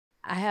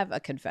I have a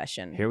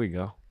confession. Here we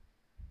go.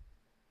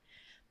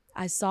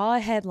 I saw a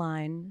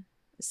headline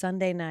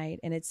Sunday night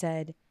and it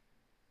said,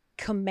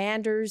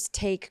 Commanders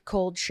take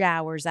cold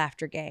showers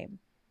after game.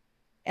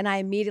 And I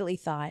immediately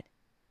thought,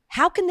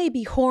 how can they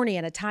be horny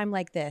at a time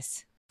like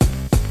this?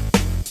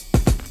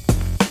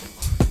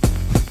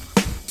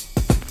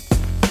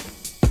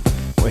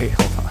 Wait,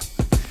 hold on.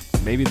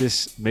 Maybe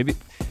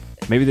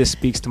this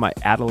speaks to my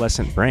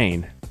adolescent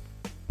brain,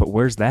 but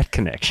where's that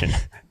connection?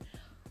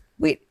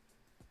 Wait,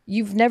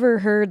 you've never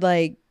heard,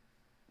 like,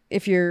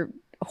 if you're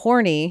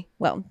horny,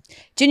 well,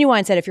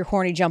 Genuine said if you're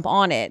horny, jump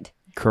on it.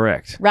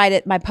 Correct. Ride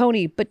it, my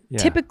pony. But Yeah.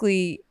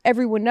 typically,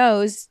 everyone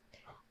knows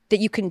that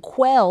you can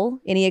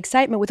quell any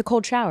excitement with a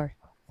cold shower.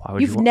 Why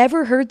would You've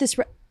never heard this?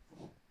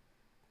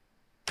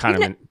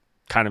 kind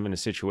of in a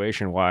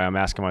situation why I'm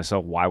asking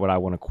myself, why would I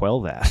want to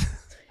quell that?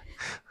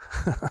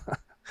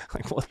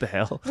 Like, what the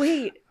hell?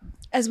 Wait,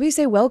 as we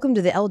say, welcome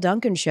to the Elle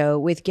Duncan Show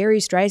with Gary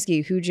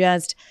Streisky, who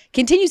just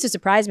continues to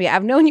surprise me.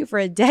 I've known you for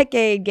a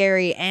decade,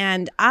 Gary,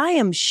 and I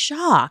am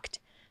shocked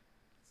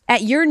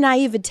at your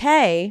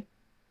naivete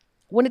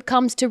when it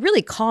comes to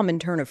really common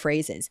turn of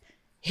phrases.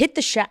 Hit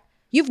the shower.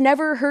 You've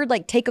never heard,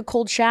 like, take a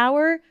cold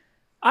shower?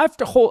 I've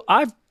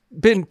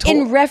been told.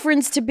 In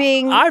reference to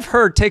being... I've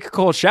heard take a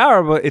cold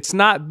shower, but it's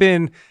not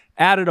been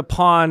added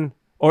upon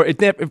or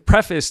it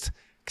prefaced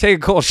take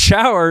a cold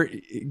shower.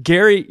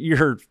 Gary,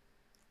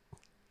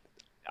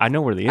 I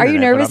know where the internet. Are you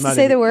nervous to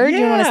say the word? Yeah.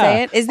 Do you want to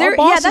say it? Is there?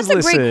 Our Yeah, that's a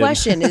bosses great listen.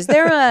 question. Is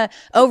there a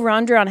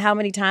over/under on how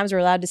many times we're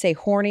allowed to say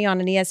horny on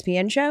an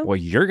ESPN show? Well,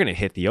 you're going to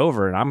hit the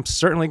over, and I'm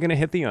certainly going to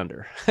hit the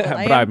under. I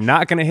But am. I'm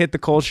not going to hit the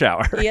cold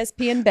shower.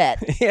 ESPN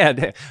bet.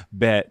 Yeah,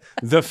 bet.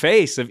 The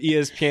face of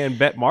ESPN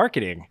bet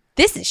marketing.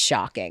 This is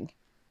shocking.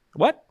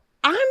 What?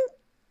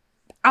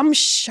 I'm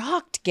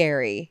shocked,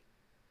 Gary.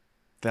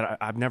 That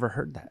I've never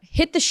heard that.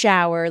 Hit the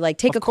shower, like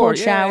take Of a cold course,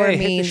 yeah, shower hit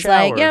the means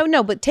like, shower.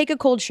 no, but take a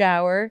cold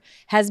shower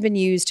has been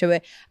used to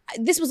it.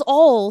 This was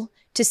all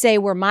to say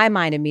where my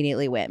mind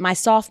immediately went, my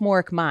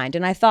sophomoric mind.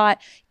 And I thought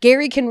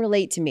Gary can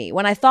relate to me.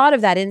 When I thought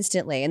of that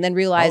instantly and then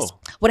realized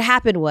what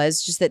happened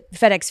was just that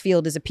FedEx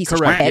Field is a piece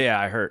Correct. of shit. Yeah,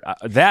 I heard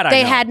that. They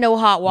I know. had no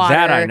hot water.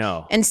 That I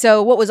know. And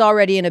so what was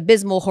already an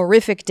abysmal,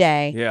 horrific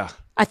day, Yeah.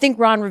 I think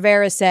Ron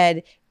Rivera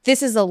said,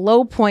 this is a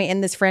low point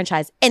in this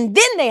franchise. And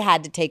then they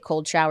had to take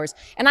cold showers.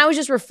 And I was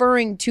just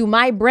referring to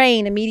my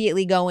brain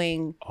immediately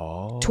going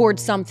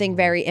towards something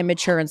very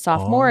immature and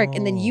sophomoric.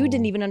 And then you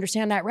didn't even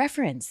understand that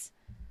reference.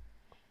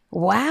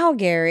 Wow,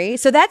 Gary.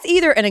 So that's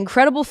either an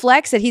incredible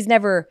flex that he's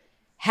never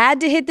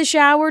had to hit the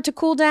shower to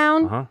cool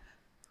down.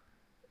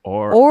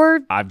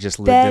 Or I've just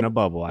lived that in a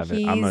bubble. I'm a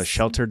he's-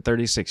 sheltered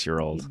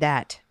 36-year-old.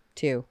 that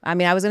too. I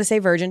mean, I was going to say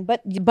virgin,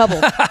 but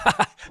bubble.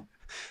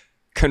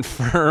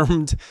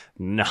 Confirmed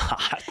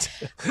not.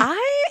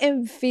 I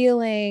am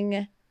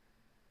feeling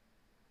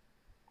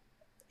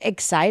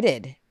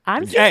excited.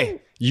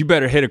 Hey, you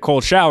better hit a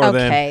cold shower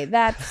then. Okay,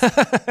 that's...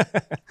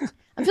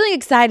 I'm feeling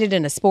excited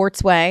in a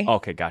sports way.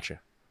 Okay, gotcha.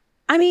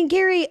 I mean,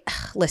 Gary,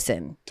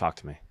 listen. Talk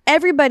to me.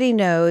 Everybody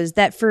knows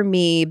that for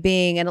me,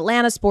 being an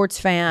Atlanta sports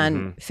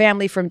fan,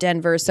 family from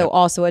Denver, so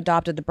also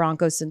adopted the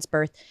Broncos since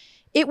birth,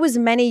 it was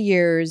many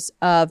years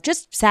of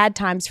just sad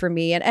times for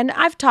me. And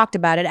I've talked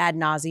about it ad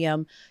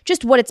nauseum,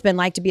 just what it's been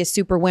like to be a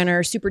super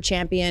winner, super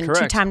champion,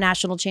 Correct. two-time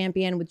national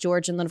champion with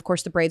George, and then, of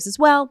course, the Braves as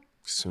well.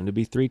 Soon to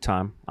be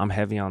 3-time. I'm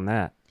heavy on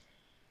that.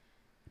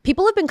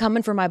 People have been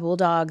coming for my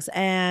Bulldogs,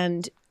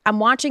 and I'm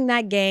watching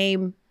that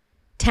game,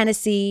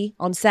 Tennessee,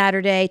 on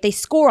Saturday. They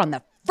score on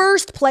the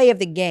first play of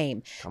the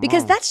game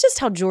because that's just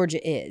how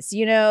Georgia is.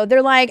 You know,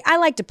 they're like, I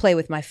like to play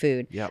with my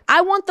food. Yep. I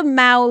want the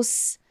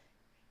mouse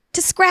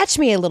to scratch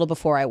me a little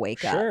before I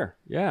wake up. Sure.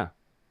 Yeah.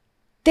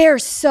 They're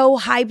so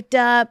hyped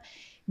up.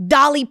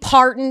 Dolly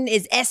Parton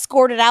is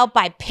escorted out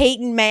by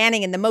Peyton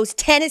Manning in the most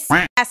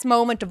Tennessee-ass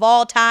moment of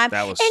all time.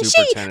 That was and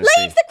super she Tennessee.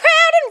 leads the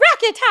crowd in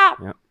rocket top.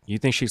 Yep. You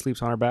think she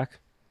sleeps on her back?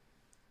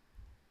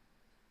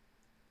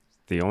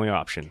 The only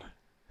option.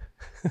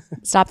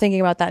 Stop thinking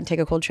about that and take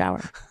a cold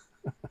shower.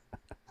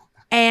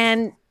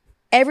 And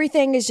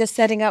everything is just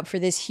setting up for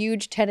this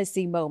huge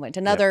Tennessee moment.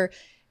 Another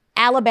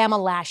Alabama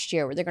last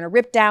year where they're going to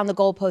rip down the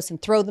goalposts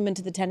and throw them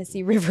into the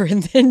Tennessee River,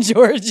 and then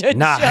Georgia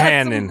Not just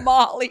happening.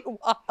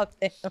 mollywop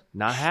them.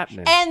 Not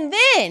happening. And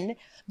then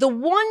the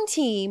one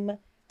team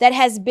that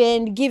has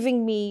been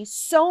giving me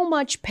so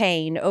much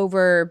pain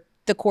over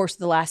the course of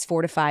the last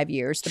 4 to 5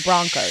 years, the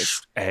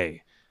Broncos.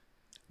 Hey.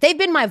 They've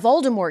been my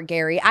Voldemort,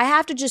 Gary. I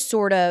have to just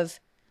sort of,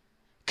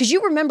 because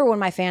you remember when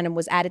my fandom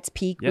was at its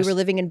peak. Yes. We were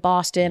living in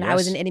Boston. I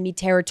was Yes. in enemy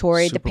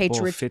territory. Super the Patriots.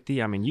 Bowl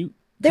 50. I mean,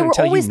 They couldn't were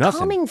tell you always nothing.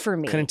 coming for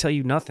me. Couldn't tell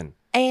you nothing.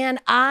 And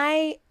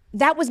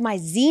that was my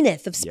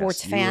zenith of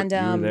sports Yes, you were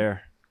fandom.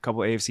 there. A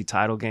couple AFC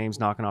title games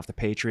knocking off the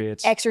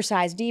Patriots.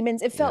 Exercise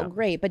demons. It felt Yeah.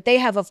 great. But they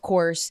have, of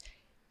course,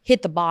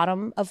 hit the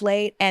bottom of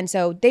late. And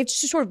so they've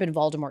just sort of been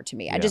Voldemort to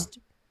me. Yeah.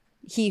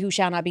 He who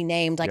shall not be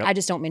named. Like, Yep. I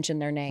just don't mention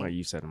their name. Well,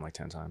 you said them like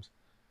 10 times.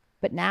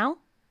 But now,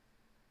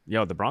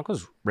 Yo, the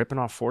Broncos ripping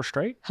off 4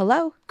 straight?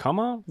 hello, Come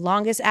on.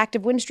 longest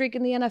active win streak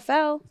in the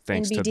NFL.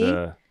 Thanks NBD.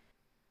 to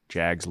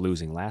Jags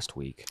losing last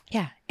week.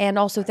 Yeah, and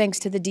also thanks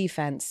to the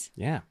defense.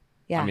 Yeah.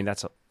 Yeah. I mean,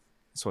 that's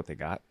what they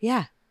got.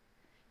 Yeah.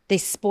 They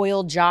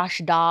spoiled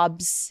Josh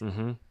Dobbs,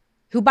 Mm-hmm.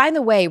 who, by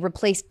the way,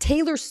 replaced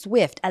Taylor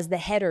Swift as the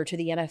header to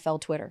the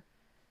NFL Twitter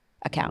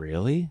account.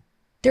 Really?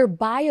 Their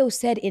bio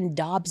said, "In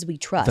Dobbs we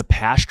trust." The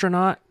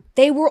Pastronaut?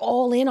 They were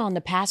all in on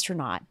the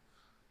Pastronaut.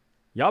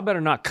 Y'all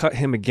better not cut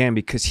him again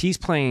because he's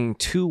playing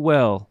too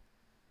well.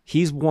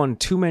 He's won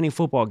too many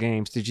football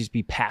games to just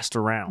be passed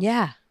around.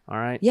 Yeah. All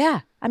right?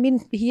 Yeah. I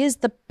mean, he is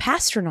the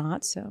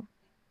Pastronaut, so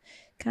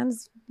kind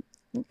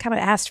of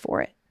asked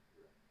for it.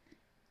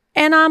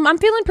 And I'm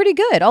feeling pretty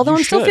good, although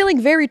I'm still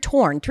feeling very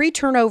torn. 3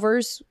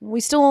 turnovers. We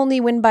still only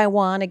win by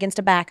 1 against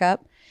a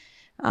backup.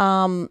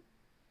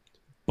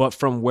 But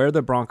from where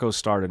the Broncos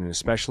started, and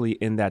especially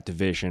in that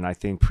division, I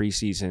think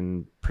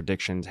preseason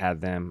predictions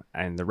had them,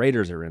 and the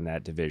Raiders are in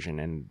that division,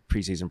 and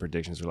preseason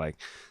predictions were like,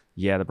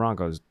 yeah, the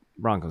Broncos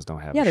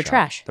don't have a they're shot.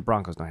 trash. The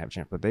Broncos don't have a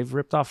chance. But they've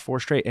ripped off 4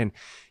 straight. And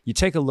you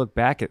take a look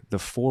back at the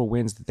 4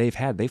 wins that they've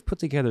had. They've put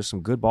together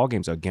some good ball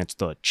games against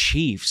the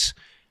Chiefs.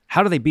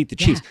 How do they beat the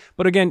Chiefs?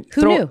 But again,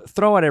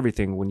 throw out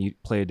everything when you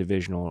play a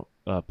divisional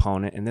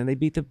opponent. And then they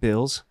beat the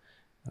Bills.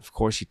 Of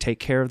course, you take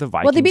care of the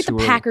Vikings. Well, they beat the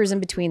Packers in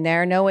between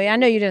there. No way. I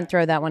know you didn't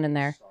throw that one in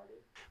there.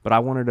 But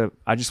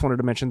I just wanted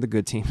to mention the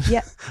good teams.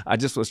 Yeah. I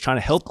just was trying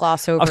to help.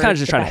 Gloss over. I was kind of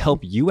just trying to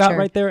help you out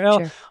right there,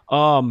 Elle.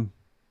 Sure.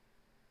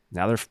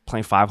 Now they're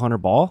playing 500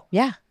 ball.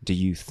 Yeah. Do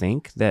you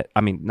think that,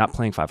 I mean, not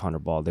playing 500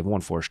 ball, they've won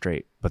 4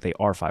 straight, but they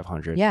are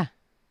 500. Yeah.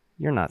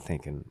 You're not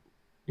thinking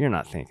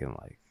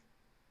like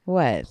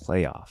what?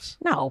 Playoffs.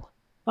 No.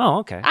 Oh,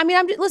 okay. I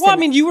mean, listen. Well, I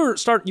mean, you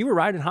were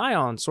riding high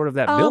on sort of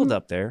that build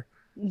up there.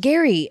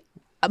 Gary,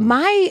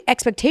 my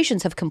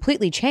expectations have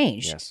completely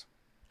changed. Yes.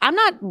 I'm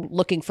not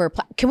looking for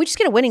can we just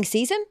get a winning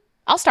season?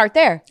 I'll start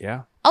there.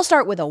 Yeah. I'll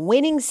start with a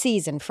winning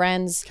season,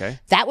 friends. Okay.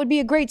 That would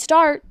be a great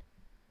start.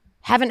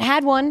 Haven't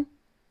had one.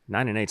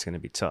 9-8 is going to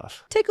be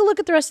tough. Take a look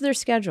at the rest of their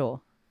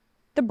schedule.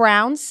 The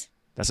Browns.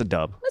 That's a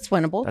dub. That's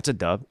winnable. That's a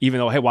dub. Even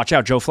though, hey, watch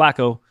out, Joe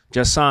Flacco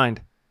just signed.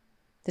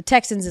 The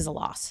Texans is a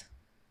loss.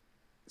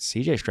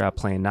 CJ Stroud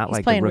playing not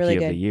like playing the rookie really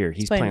of good. the year.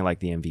 He's playing like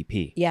the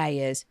MVP. Yeah, he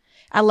is.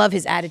 I love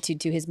his attitude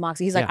to his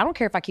moxie. He's like, I don't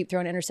care if I keep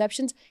throwing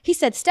interceptions. He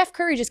said Steph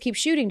Curry just keeps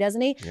shooting, doesn't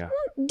he? Yeah.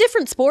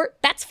 Different sport.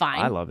 That's fine.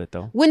 I love it,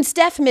 though. When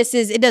Steph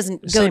misses, it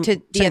doesn't go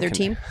to the other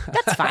team.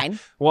 That's fine.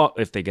 Well,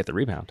 if they get the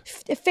rebound.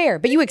 Fair,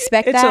 but you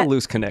expect it's that. It's a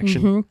loose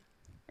connection. Mm-hmm.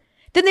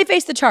 Then they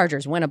face the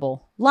Chargers,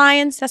 winnable.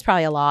 Lions, that's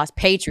probably a loss.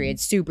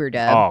 Patriots, super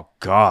dub. Oh,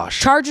 gosh.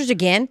 Chargers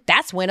again,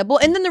 that's winnable.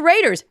 And then the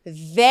Raiders,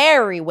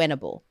 very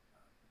winnable.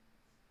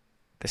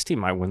 This team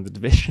might win the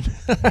division.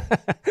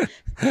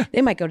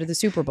 They might go to the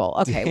Super Bowl.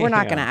 Okay, we're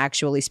not going to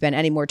actually spend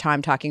any more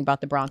time talking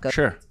about the Broncos.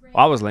 Sure.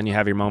 I was letting you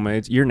have your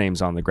moment. Your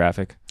name's on the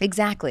graphic.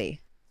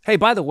 Exactly. Hey,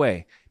 by the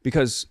way,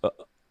 because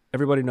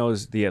everybody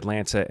knows the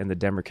Atlanta and the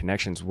Denver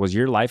connections, was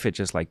your life at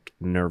just like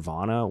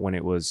Nirvana when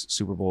it was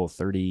Super Bowl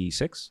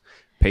 36?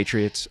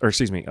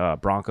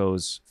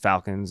 Broncos,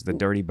 Falcons, the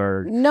Dirty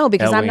Bird. No,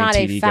 because I'm not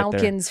a LA&TD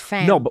Falcons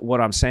fan. No, but what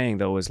I'm saying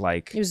though is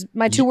like it was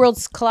my two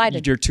worlds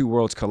collided. Your 2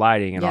 worlds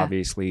colliding, and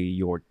obviously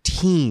your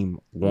team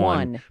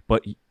won.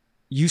 But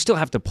you still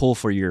have to pull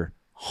for your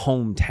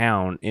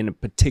hometown in a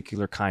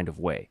particular kind of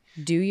way.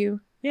 Do you?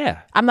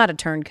 Yeah. I'm not a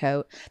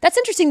turncoat. That's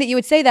interesting that you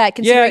would say that,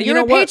 considering you're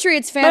a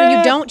Patriots fan and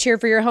you don't cheer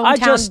for your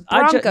hometown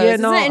Broncos.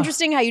 Isn't it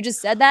interesting how you just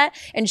said that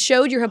and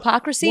showed your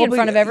hypocrisy in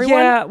front of everyone?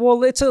 Yeah,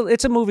 well, it's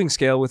a moving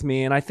scale with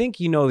me, and I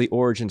think you know the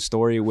origin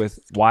story with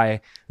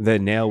why the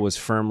nail was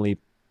firmly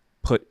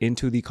put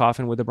into the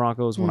coffin with the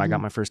Broncos when I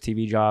got my first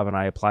TV job, and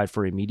I applied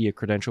for a media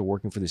credential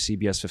working for the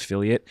CBS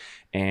affiliate,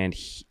 and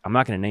I'm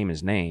not going to name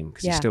his name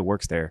because he still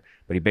works there,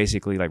 but he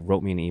basically like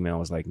wrote me an email and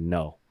was like,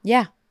 no.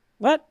 Yeah.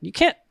 What? You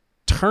can't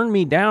turn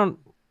me down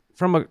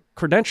from a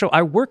credential.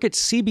 I work at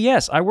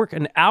CBS. I work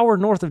an hour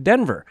north of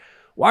Denver.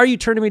 Why are you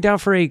turning me down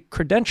for a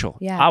credential?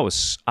 Yeah. I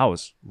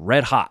was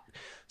red hot.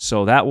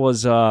 So that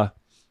was the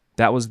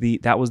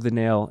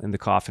nail in the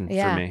coffin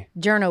for me.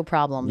 Journo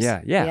problems.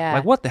 Yeah.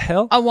 Like what the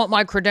hell? I want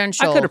my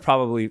credential. I could have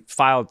probably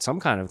filed some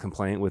kind of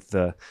complaint with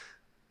the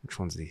which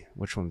one's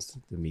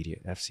the media?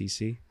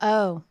 FCC?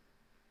 Oh.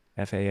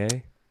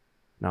 FAA?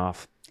 No.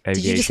 Aviation.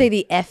 Did you just say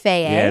the FAA?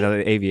 Yeah, no,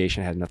 the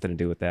aviation had nothing to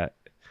do with that.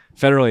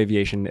 Federal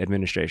Aviation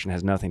Administration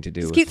has nothing to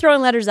do with. Keep throwing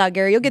letters out,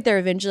 Gary. You'll get there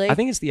eventually. I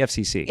think it's the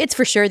FCC. It's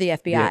for sure the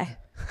FBI.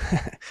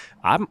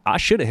 Yeah. I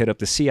should have hit up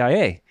the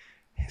CIA.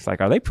 It's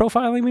like, are they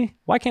profiling me?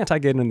 Why can't I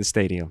get in the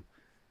stadium?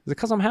 Is it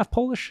because I'm half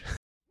Polish?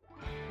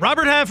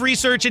 Robert Half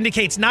research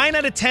indicates 9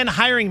 out of 10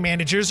 hiring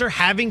managers are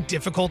having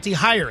difficulty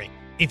hiring.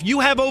 If you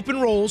have open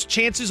roles,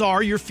 chances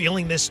are you're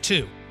feeling this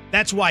too.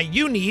 That's why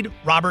you need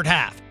Robert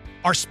Half.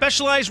 Our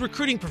specialized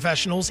recruiting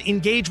professionals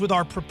engage with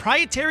our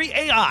proprietary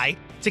AI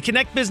to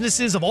connect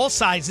businesses of all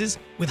sizes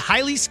with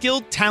highly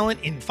skilled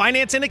talent in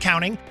finance and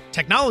accounting,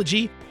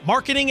 technology,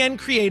 marketing and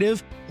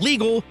creative,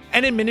 legal,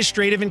 and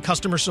administrative and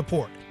customer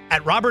support.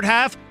 At Robert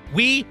Half,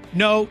 we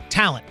know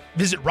talent.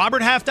 Visit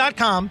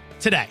roberthalf.com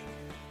today.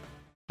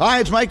 Hi,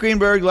 it's Mike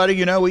Greenberg letting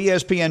you know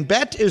ESPN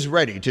Bet is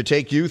ready to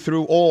take you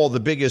through all the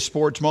biggest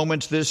sports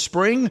moments this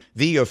spring.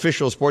 The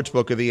official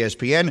sportsbook of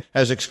ESPN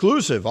has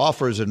exclusive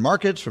offers and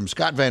markets from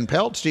Scott Van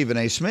Pelt, Stephen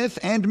A. Smith,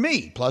 and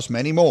me, plus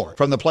many more.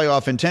 From the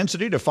playoff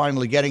intensity to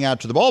finally getting out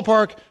to the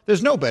ballpark,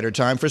 there's no better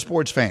time for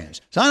sports fans.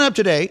 Sign up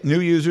today.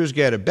 New users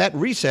get a bet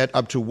reset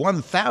up to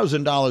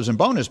 $1,000 in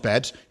bonus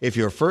bets if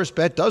your first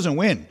bet doesn't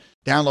win.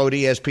 Download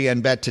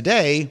ESPN Bet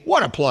today.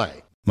 What a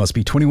play. Must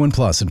be 21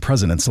 plus and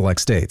present in select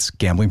states.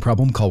 Gambling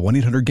problem? Call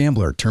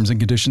 1-800-GAMBLER. Terms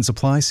and conditions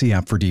apply. See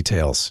app for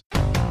details.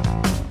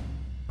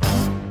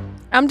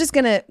 I'm just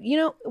gonna,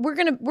 we're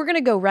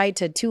gonna go right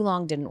to Too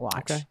Long Didn't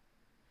Watch. Okay.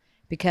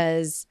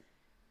 Because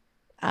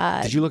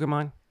did you look at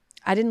mine?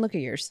 I didn't look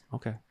at yours.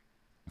 Okay.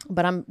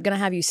 But I'm gonna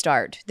have you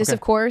start. This, Okay. of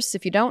course,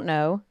 if you don't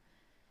know,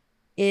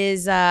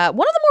 is one of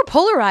the more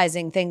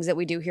polarizing things that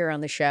we do here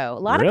on the show.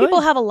 A lot of people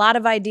have a lot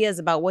of ideas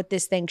about what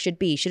this thing should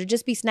be. Should it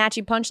just be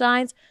snatchy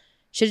punchlines?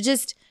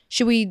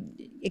 Should we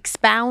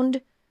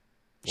expound?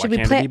 Why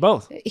can't it be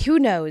both? Who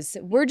knows?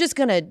 We're just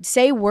going to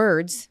say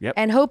words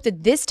and hope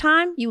that this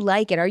time you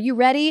like it. Are you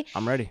ready?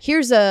 I'm ready.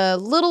 Here's a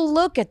little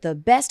look at the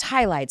best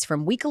highlights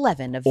from week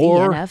 11 of the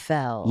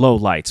NFL. Low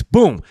lights.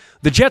 Boom.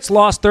 The Jets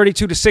lost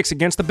 32-6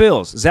 against the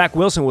Bills. Zach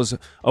Wilson was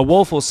a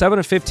woeful 7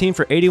 of 15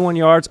 for 81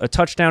 yards, a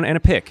touchdown, and a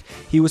pick.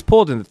 He was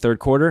pulled in the third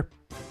quarter.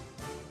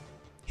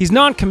 He's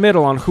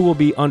non-committal on who will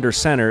be under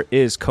center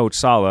is Coach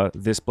Saleh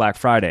this Black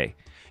Friday.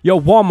 Yo,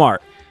 Walmart,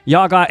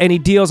 y'all got any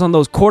deals on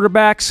those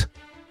quarterbacks?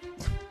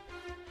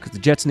 Because the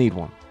Jets need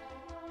one.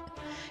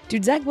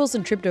 Dude, Zach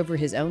Wilson tripped over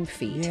his own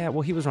feet. Yeah,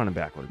 well, he was running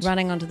backwards.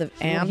 Running onto the...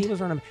 And? He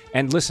was running...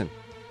 And listen,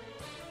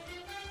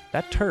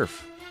 a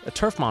turf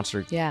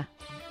monster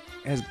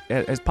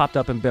has popped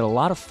up and bit a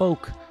lot of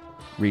folk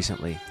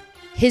recently.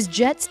 His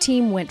Jets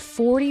team went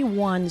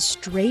 41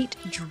 straight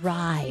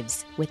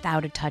drives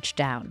without a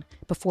touchdown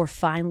before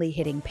finally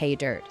hitting pay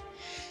dirt.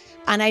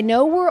 And I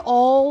know we're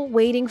all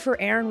waiting for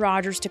Aaron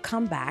Rodgers to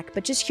come back,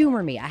 but just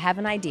humor me. I have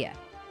an idea.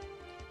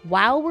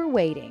 While we're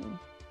waiting,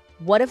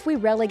 what if we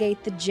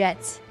relegate the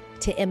Jets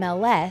to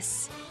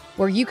MLS,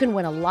 where you can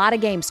win a lot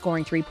of games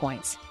scoring 3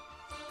 points?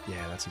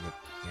 Yeah, that's a good...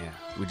 Yeah,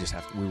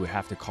 we would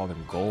have to call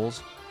them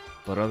goals.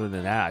 But other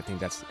than that, I think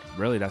that's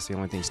the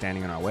only thing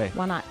standing in our way.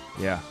 Why not?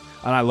 Yeah.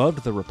 And I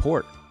loved the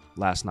report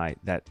last night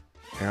that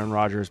Aaron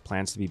Rodgers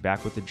plans to be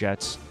back with the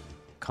Jets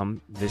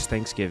come this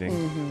Thanksgiving.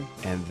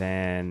 Mm-hmm. And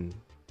then...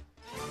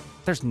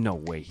 There's no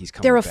way he's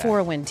coming back. They're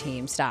a 4-win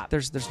team. Stop.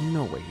 There's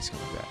no way he's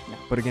coming back. No.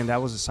 But again,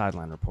 that was a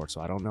sideline report,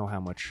 so I don't know how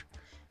much.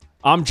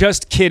 I'm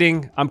just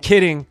kidding. I'm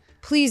kidding.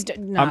 Please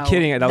no. I'm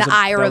kidding. The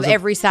ire of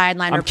every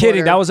sideline reporter. I'm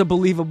kidding. That was a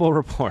believable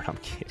report. I'm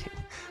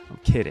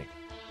kidding.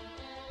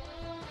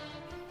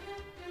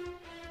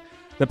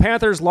 The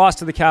Panthers lost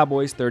to the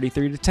Cowboys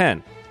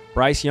 33-10.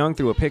 Bryce Young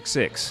threw a pick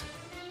six.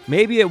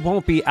 Maybe it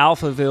won't be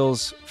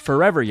Alphaville's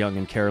forever young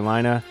in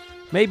Carolina.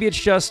 Maybe it's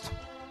just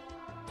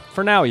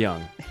for now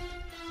young.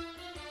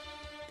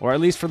 Or at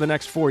least for the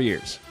next 4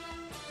 years.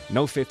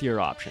 No fifth-year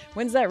option.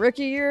 When's that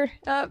rookie year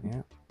up?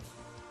 Yeah.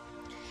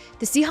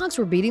 The Seahawks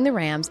were beating the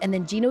Rams, and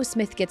then Geno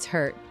Smith gets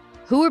hurt.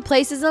 Who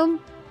replaces him?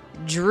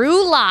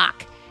 Drew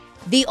Lock.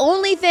 The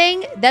only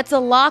thing that's a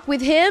lock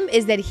with him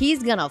is that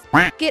he's going to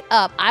f*** it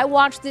up. I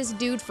watched this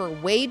dude for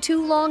way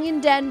too long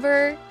in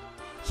Denver.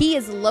 He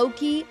is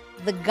Loki,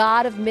 the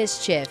god of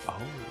mischief. Oh.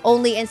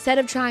 Only instead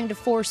of trying to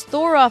force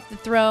Thor off the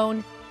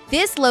throne,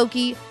 this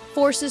Loki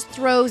forces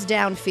throws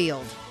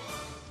downfield.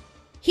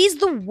 He's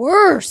the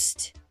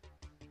worst.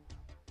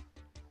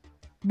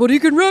 But he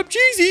can rap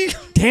cheesy.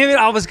 Damn it,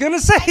 I was going to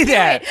say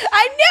that.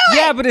 I knew it.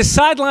 Yeah, but his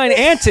sideline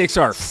antics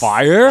are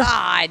fire.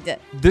 God.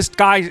 This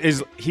guy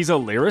he's a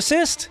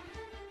lyricist?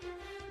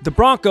 The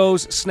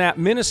Broncos snap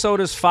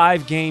Minnesota's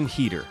 5-game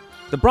heater.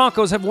 The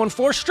Broncos have won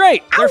 4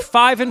 straight. They're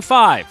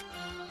 5-5.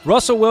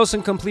 Russell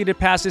Wilson completed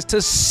passes to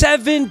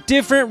 7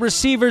 different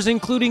receivers,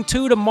 including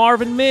 2 to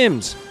Marvin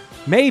Mims.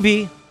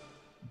 Maybe,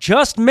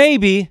 just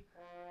maybe,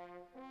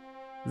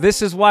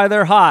 this is why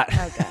they're hot.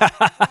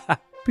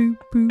 Okay.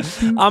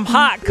 I'm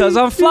hot because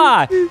I'm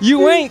fly.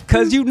 You ain't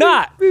because you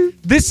not.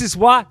 This is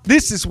why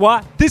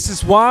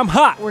I'm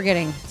hot. We're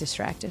getting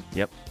distracted.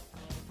 Yep.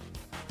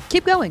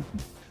 Keep going.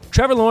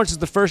 Trevor Lawrence is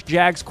the first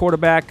Jags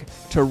quarterback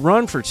to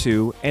run for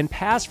 2 and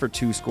pass for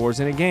 2 scores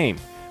in a game.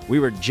 We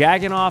were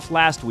jagging off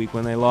last week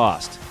when they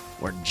lost.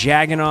 We're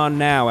jagging on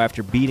now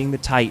after beating the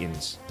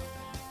Titans.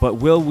 But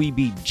will we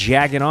be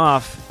jagging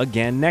off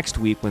again next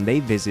week when they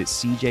visit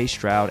C.J.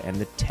 Stroud and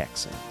the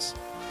Texans?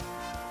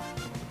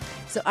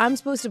 So I'm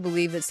supposed to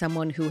believe that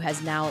someone who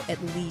has now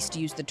at least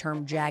used the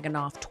term jagging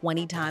off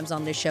 20 times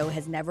on this show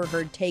has never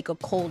heard take a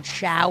cold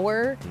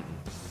shower?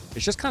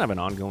 It's just kind of an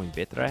ongoing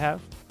bit that I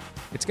have.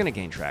 It's going to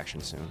gain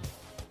traction soon.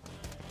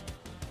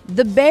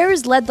 The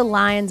Bears led the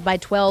Lions by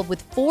 12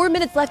 with 4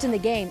 minutes left in the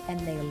game, and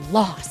they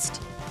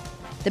lost.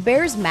 The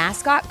Bears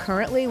mascot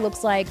currently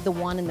looks like the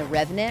one in The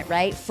Revenant,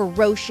 right?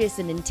 Ferocious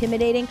and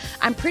intimidating.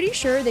 I'm pretty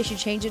sure they should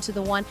change it to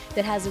the one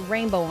that has a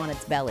rainbow on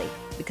its belly,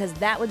 because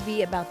that would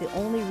be about the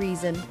only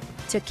reason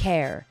to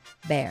care,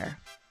 Bear.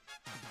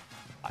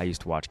 I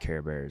used to watch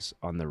Care Bears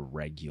on the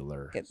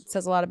regular. It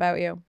says a lot about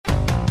you.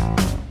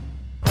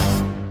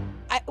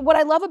 What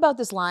I love about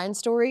this Lions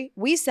story,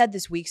 we said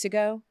this weeks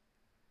ago,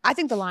 I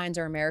think the Lions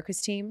are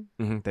America's team.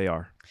 Mm-hmm, they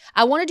are.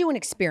 I want to do an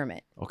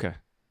experiment. Okay.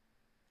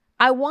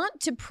 I want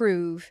to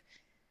prove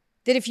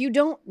that if you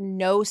don't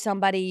know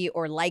somebody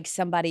or like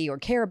somebody or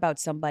care about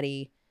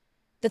somebody,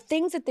 the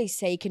things that they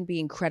say can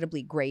be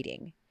incredibly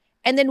grating.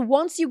 And then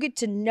once you get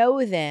to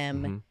know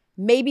them,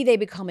 maybe they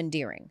become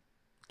endearing.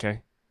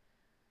 Okay.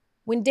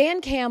 When Dan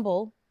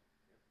Campbell,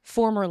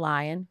 former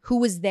Lion, who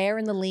was there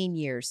in the lean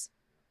years,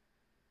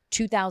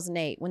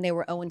 2008, when they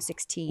were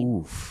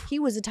 0-16, he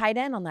was a tight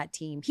end on that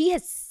team. He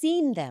has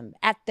seen them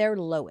at their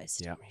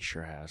lowest. Yeah, he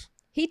sure has.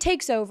 He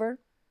takes over,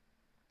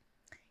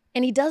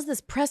 and he does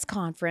this press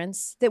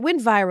conference that went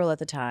viral at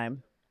the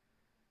time.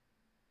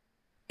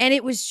 And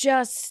it was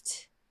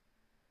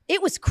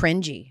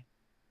cringy.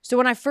 So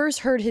when I first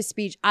heard his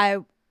speech, I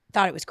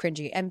thought it was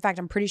cringy. In fact,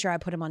 I'm pretty sure I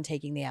put him on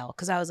Taking the L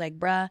because I was like,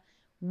 bruh,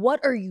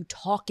 what are you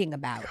talking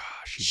about?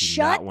 Gosh, you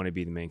do not want to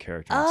be the main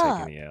character in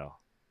Taking the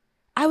L.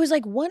 I was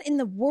like, what in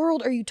the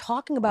world are you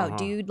talking about,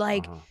 dude?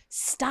 Like,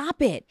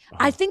 stop it.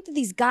 I think that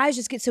these guys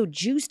just get so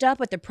juiced up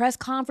at the press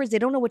conference. They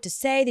don't know what to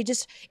say.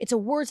 It's a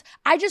words.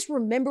 I just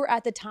remember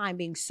at the time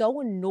being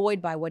so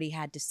annoyed by what he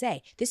had to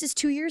say. This is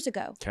 2 years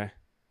ago. Okay.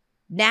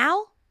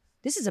 Now,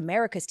 this is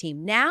America's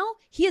team. Now,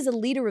 he is a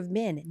leader of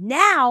men.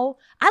 Now,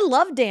 I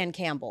love Dan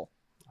Campbell.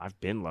 I've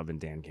been loving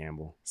Dan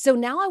Campbell. So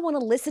now I want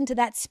to listen to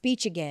that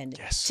speech again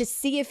to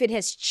see if it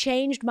has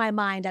changed my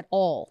mind at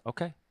all.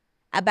 Okay.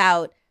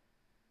 About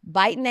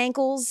biting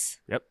ankles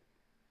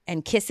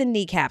and kissing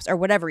kneecaps or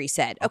whatever he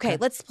said. Okay,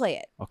 let's play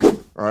it. Okay.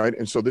 All right.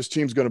 And so this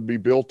team's going to be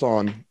built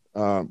on,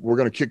 we're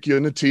going to kick you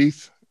in the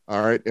teeth.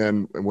 All right.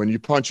 And when you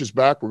punch us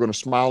back, we're going to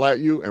smile at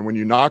you. And when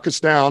you knock us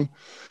down,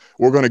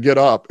 we're going to get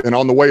up. And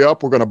on the way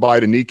up, we're going to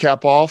bite a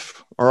kneecap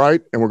off. All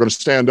right. And we're going to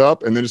stand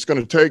up. And then it's going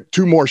to take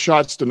 2 more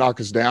shots to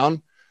knock us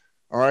down.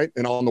 All right.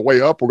 And on the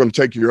way up, we're going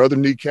to take your other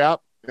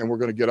kneecap and we're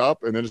going to get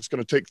up. And then it's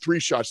going to take 3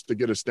 shots to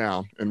get us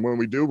down. And when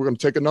we do, we're going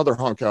to take another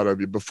hunk out of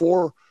you.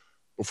 Before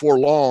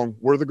long,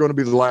 we're going to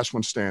be the last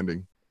one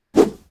standing.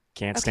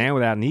 Can't stand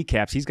without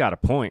kneecaps. He's got a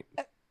point.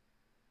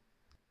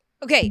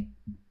 Okay.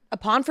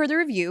 Upon further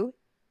review,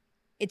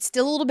 it's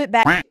still a little bit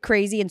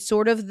crazy and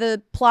sort of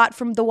the plot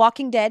from The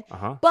Walking Dead.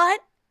 But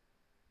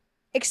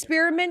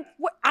experiment,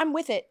 I'm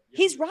with it.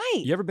 He's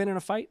right. You ever been in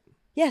a fight?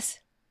 Yes.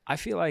 I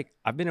feel like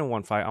I've been in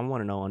one fight. I'm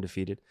 1-0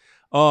 undefeated.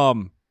 I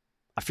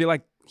feel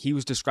like he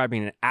was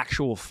describing an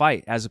actual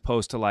fight as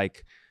opposed to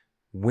like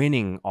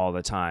winning all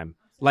the time.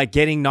 Like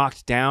getting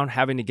knocked down,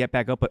 having to get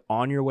back up, but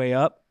on your way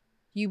up.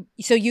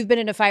 So you've been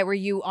in a fight where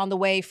you, on the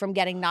way from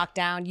getting knocked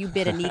down, you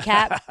bit a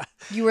kneecap?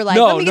 You were like,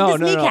 let me get this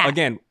kneecap. No.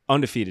 Again,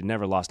 undefeated,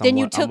 never lost. Then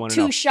you took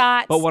 2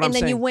 shots, and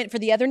then you went for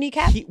the other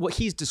kneecap? What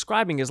he's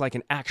describing is like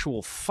an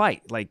actual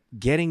fight, like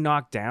getting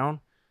knocked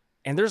down.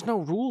 And there's no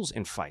rules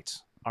in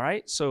fights, all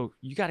right? So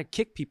you got to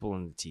kick people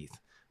in the teeth.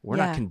 We're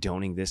not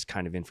condoning this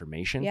kind of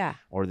information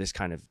or this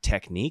kind of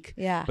technique.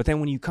 Yeah. But then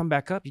when you come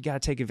back up, you got to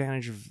take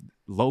advantage of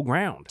low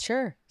ground.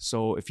 Sure.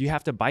 So if you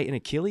have to bite an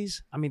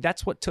Achilles, I mean,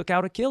 that's what took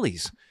out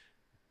Achilles.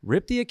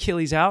 Rip the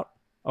Achilles out,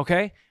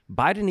 okay?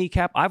 Bite a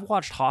kneecap. I've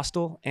watched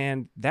Hostel,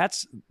 and that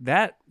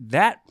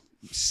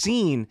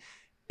scene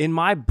in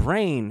my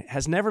brain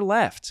has never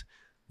left.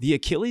 The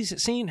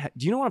Achilles scene,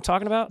 do you know what I'm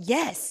talking about?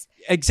 Yes.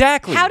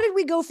 Exactly. How did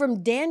we go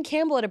from Dan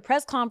Campbell at a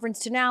press conference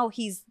to now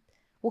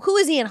who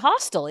is he in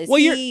Hostel? Is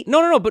he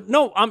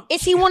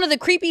one of the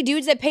creepy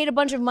dudes that paid a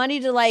bunch of money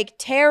to like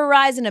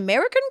terrorize an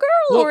American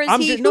girl? Look, or is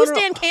he who's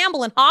Dan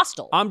Campbell in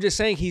Hostel? I'm just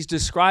saying he's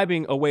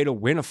describing a way to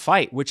win a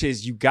fight, which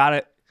is you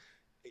gotta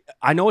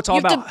I know it's all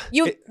about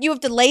you have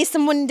to lay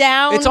someone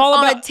down it's all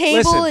on about, a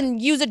table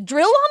and use a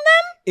drill on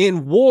them?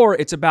 In war,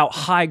 it's about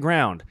high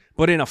ground,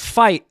 but in a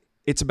fight,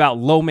 it's about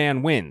low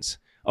man wins.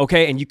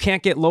 Okay, and you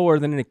can't get lower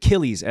than an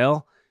Achilles,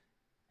 L.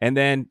 And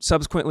then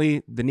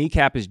subsequently, the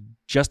kneecap is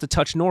just a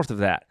touch north of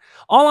that.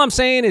 All I'm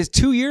saying is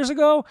 2 years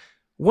ago,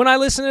 when I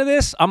listen to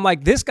this, I'm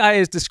like, this guy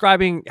is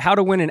describing how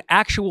to win an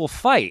actual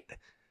fight.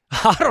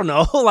 I don't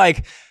know.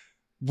 Like,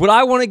 would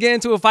I want to get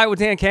into a fight with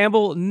Dan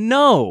Campbell?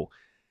 No.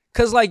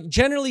 Because, like,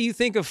 generally you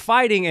think of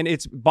fighting and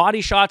it's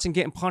body shots and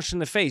getting punched in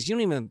the face. You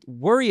don't even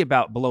worry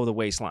about below the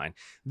waistline.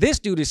 This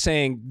dude is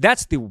saying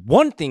that's the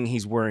one thing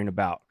he's worrying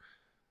about.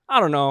 I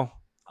don't know.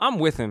 I'm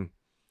with him.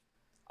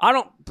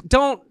 Don't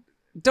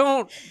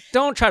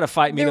try to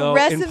fight me, though. The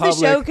rest of the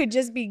show could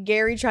just be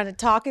Gary trying to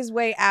talk his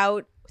way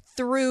out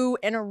through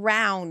and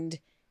around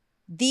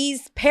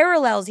these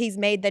parallels he's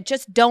made that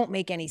just don't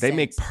make any sense. They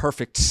make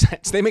perfect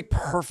sense.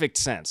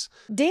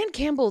 Dan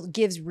Campbell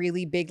gives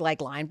really big like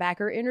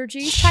linebacker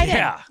energy. He's tight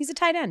end. He's a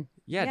tight end.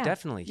 Yeah,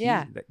 definitely.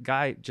 Yeah. That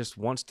guy just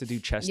wants to do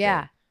chest day.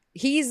 Yeah.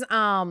 He's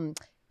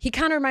he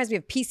kind of reminds me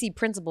of PC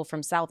Principal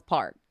from South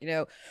Park. You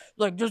know,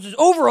 like this is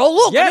overall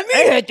look at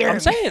me right there. I'm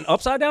saying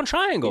upside down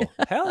triangle.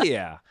 Hell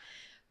yeah.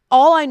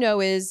 All I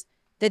know is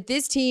that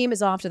this team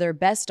is off to their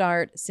best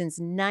start since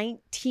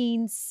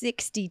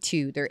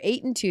 1962. They're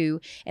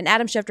 8-2, and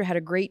Adam Schefter had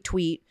a great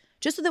tweet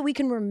just so that we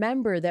can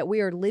remember that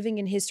we are living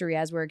in history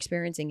as we're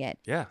experiencing it.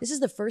 Yeah. This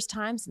is the first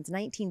time since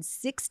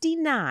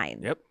 1969.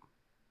 Yep.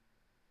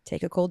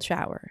 Take a cold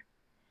shower.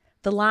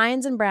 The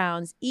Lions and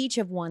Browns each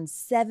have won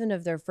 7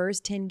 of their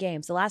first 10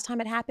 games. The last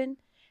time it happened,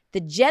 the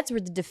Jets were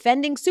the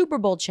defending Super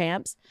Bowl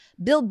champs.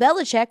 Bill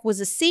Belichick was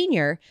a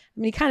senior. I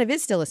mean, he kind of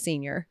is still a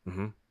senior.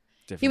 Mm-hmm.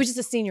 He was just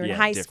a senior in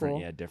high school.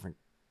 Yeah, different.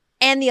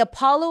 And the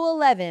Apollo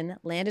 11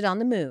 landed on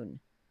the moon,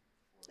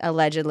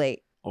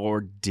 allegedly. Or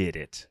did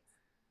it?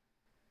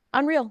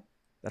 Unreal.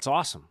 That's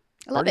awesome.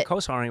 I love Bernie it.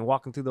 Kosar ain't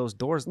walking through those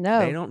doors. No.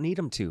 They don't need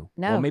him to.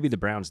 No. Well, maybe the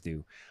Browns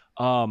do.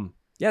 Yeah,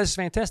 this is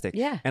fantastic.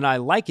 Yeah. And I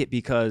like it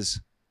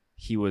because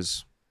he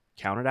was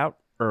counted out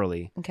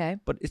early. Okay.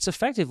 But it's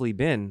effectively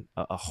been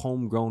a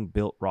homegrown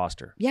built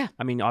roster. Yeah.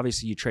 I mean,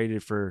 obviously you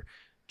traded for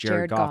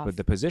Jared Goff, but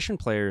the position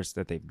players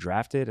that they've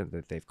drafted and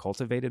that they've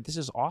cultivated, this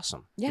is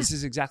awesome. Yeah. This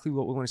is exactly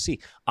what we want to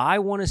see. I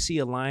want to see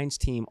a Lions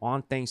team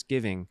on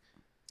Thanksgiving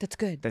That's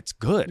good. that's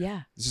good.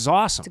 Yeah. This is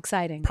awesome. It's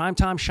exciting.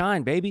 Primetime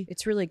shine, baby.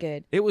 It's really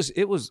good. It was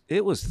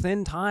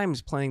thin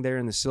times playing there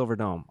in the Silver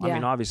Dome. I Yeah.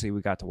 mean, obviously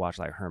we got to watch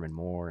like Herman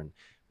Moore and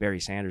Barry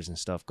Sanders and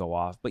stuff go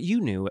off, but you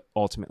knew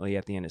ultimately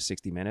at the end of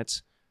 60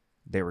 minutes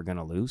they were going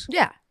to lose.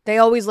 Yeah. They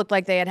always looked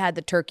like they had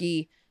the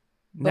turkey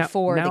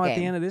before now the game. at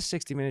the end of this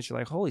 60 minutes, you're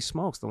like, holy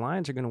smokes, the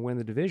Lions are going to win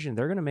the division.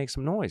 They're going to make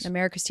some noise.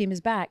 America's team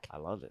is back. I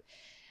love it.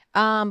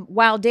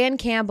 While Dan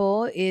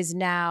Campbell is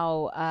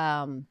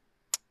now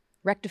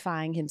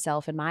rectifying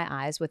himself in my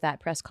eyes with that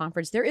press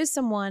conference, there is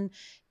someone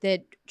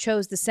that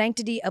chose the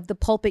sanctity of the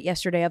pulpit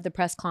yesterday of the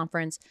press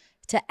conference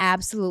to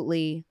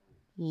absolutely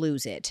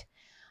lose it.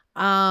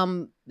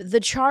 The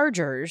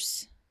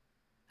Chargers,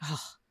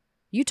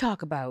 you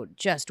talk about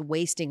just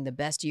wasting the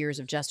best years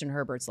of Justin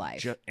Herbert's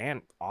life.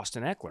 And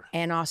Austin Eckler.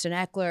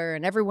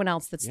 And everyone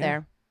else that's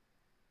there.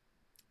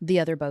 The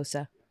other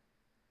Bosa.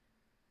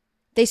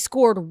 They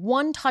scored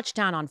 1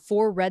 touchdown on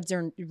 4 red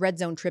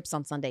zone trips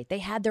on Sunday. They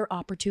had their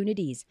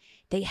opportunities.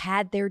 They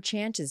had their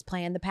chances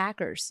playing the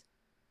Packers.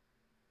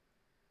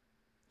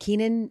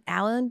 Keenan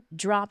Allen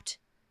dropped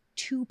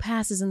 2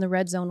 passes in the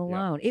red zone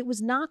alone. It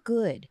was not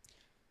good.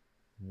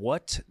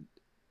 What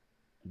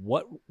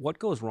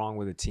goes wrong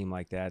with a team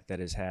like that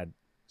has had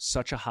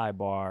such a high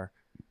bar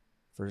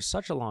for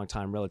such a long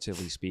time,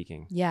 relatively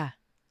speaking? Yeah.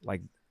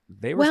 Like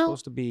they were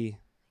supposed to be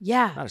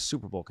not a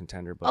Super Bowl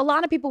contender, but a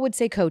lot of people would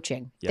say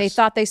coaching. Yes. They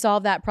thought they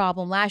solved that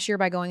problem last year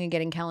by going and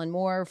getting Kellen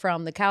Moore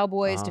from the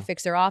Cowboys to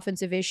fix their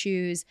offensive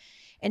issues.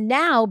 And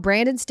now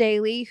Brandon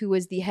Staley, who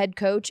is the head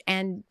coach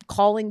and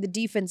calling the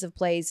defensive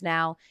plays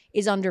now,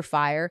 is under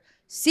fire.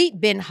 Seat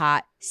been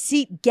hot,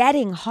 seat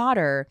getting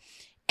hotter.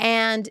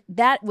 And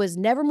that was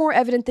never more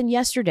evident than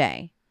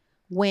yesterday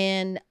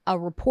when a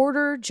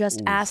reporter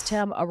just asked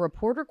him a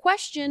reporter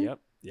question.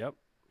 Yep.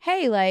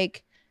 Hey,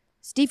 like,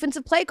 it's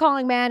defensive play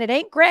calling, man. It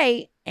ain't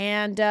great.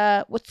 And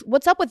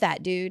what's up with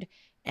that, dude?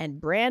 And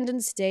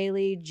Brandon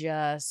Staley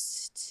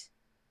just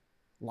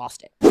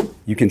lost it.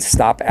 You can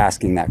stop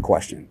asking that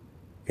question,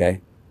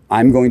 okay?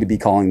 I'm going to be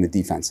calling the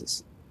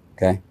defenses,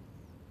 okay?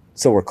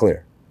 So we're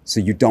clear. So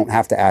you don't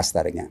have to ask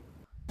that again.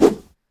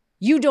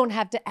 You don't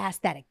have to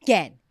ask that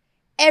again.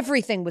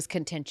 Everything was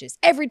contentious.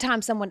 Every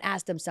time someone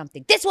asked him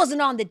something, this wasn't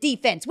on the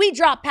defense. We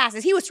dropped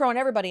passes. He was throwing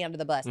everybody under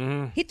the bus.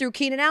 He threw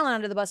Keenan Allen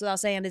under the bus without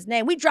saying his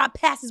name. We dropped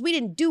passes. We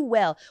didn't do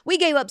well. We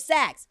gave up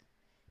sacks.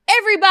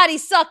 Everybody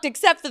sucked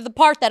except for the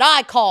part that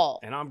I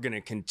call. And I'm going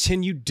to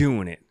continue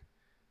doing it.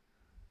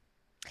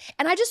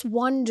 And I just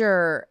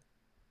wonder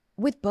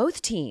with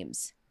both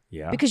teams.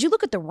 Yeah. Because you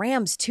look at the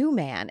Rams too,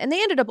 man. And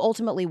they ended up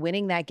ultimately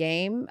winning that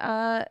game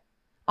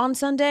on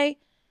Sunday.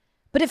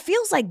 But it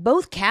feels like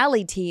both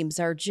Cali teams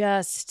are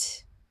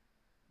just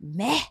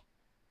meh.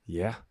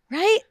 Yeah.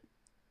 Right?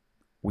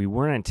 We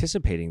weren't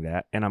anticipating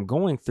that. And I'm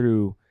going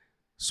through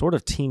sort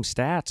of team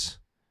stats,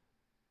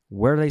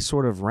 where they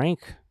sort of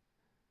rank.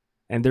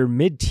 And they're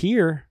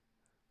mid-tier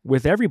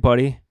with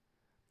everybody.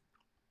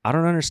 I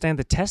don't understand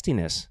the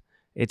testiness.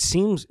 It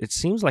seems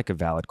like a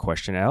valid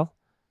question, Al.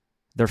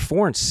 They're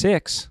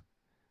 4-6.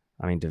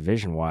 I mean,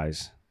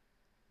 division-wise,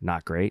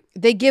 not great.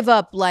 They give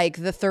up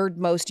like the 3rd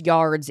most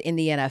yards in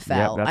the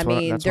NFL. Yep, I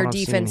mean, their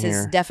defense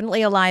is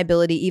definitely a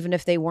liability, even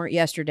if they weren't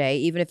yesterday,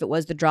 even if it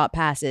was the drop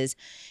passes.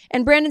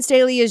 And Brandon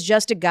Staley is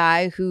just a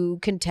guy who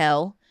can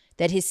tell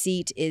that his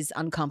seat is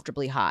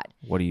uncomfortably hot.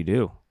 What do you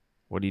do?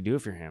 What do you do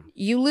if you're him?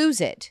 You lose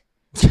it.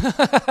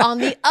 On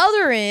the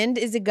other end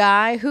is a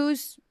guy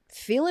who's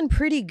feeling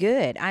pretty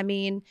good. I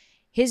mean,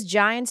 his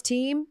Giants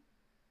team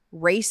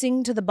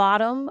racing to the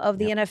bottom of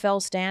the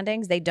NFL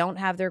standings. They don't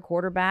have their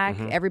quarterback.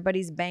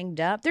 Everybody's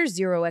banged up. There's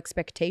 0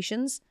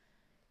 expectations.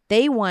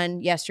 They won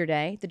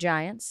yesterday, the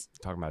Giants.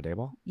 Talking about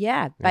Daboll?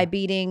 Yeah, by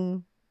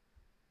beating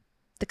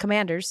the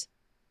Commanders.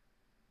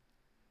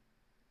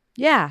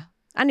 Yeah,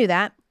 I knew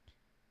that.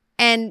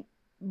 And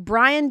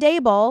Brian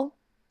Daboll,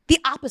 the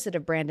opposite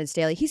of Brandon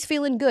Staley, he's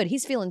feeling good.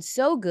 He's feeling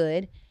so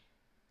good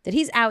that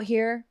he's out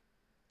here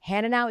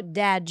handing out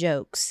dad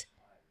jokes.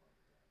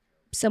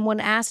 Someone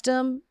asked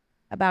him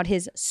about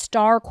his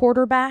star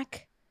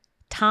quarterback,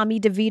 Tommy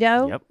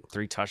DeVito. Yep,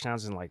 3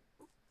 touchdowns in like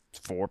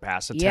 4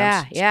 pass attempts.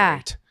 Yeah, It's yeah.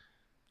 great.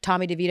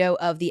 Tommy DeVito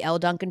of the Elle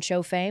Duncan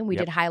Show fame. We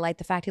did highlight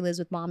the fact he lives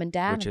with mom and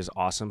dad. Which is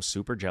awesome.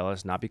 Super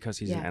jealous. Not because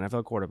he's an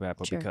NFL quarterback,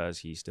 but Sure. because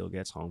he still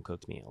gets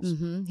home-cooked meals.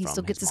 He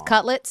still gets his mom.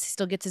 cutlets. He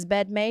still gets his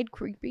bed made.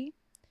 Creepy.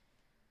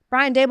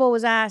 Brian Dable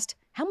was asked,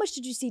 how much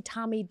did you see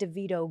Tommy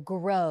DeVito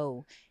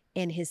grow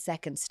in his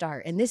second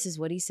start? And this is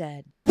what he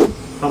said.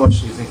 How much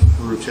do you think he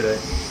grew today,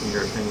 in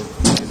your opinion?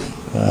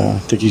 I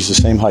think he's the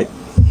same height.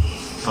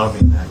 I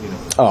mean that,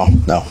 Oh,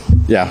 no.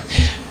 Yeah.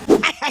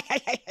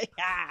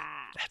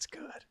 That's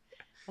good.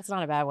 That's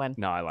not a bad one.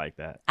 No, I like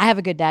that. I have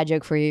a good dad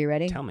joke for you. You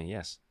ready? Tell me,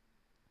 yes.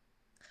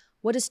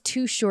 What does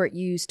Too Short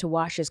use to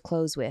wash his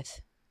clothes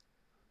with?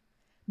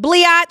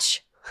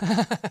 Bleach.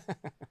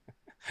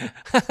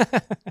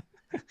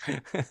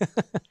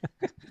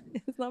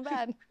 It's not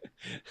bad.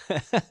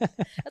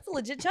 That's a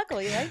legit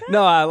chuckle. You like that?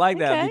 No, I like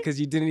that Okay. because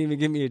you didn't even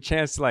give me a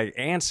chance to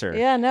answer.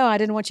 Yeah, no, I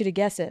didn't want you to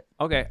guess it.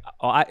 Okay,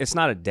 it's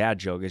not a dad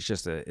joke. It's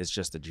just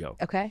a joke.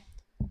 Okay.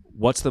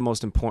 What's the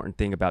most important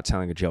thing about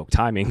telling a joke?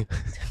 Timing.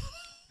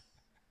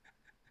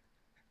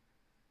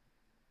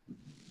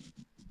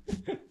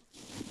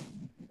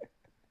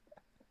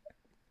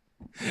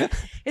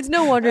 It's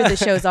no wonder the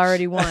show's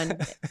already won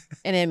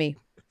an Emmy.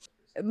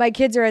 My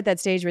kids are at that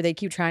stage where they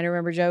keep trying to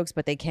remember jokes,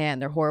 but they can't.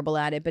 They're horrible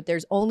at it. But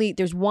there's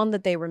one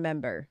that they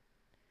remember.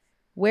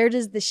 Where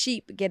does the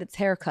sheep get its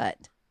hair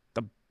cut?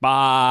 The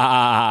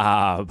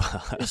Bob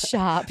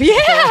Shop.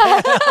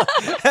 Yeah.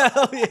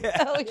 Hell yeah.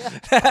 Hell yeah.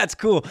 That's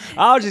cool.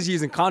 I was just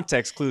using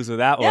context clues with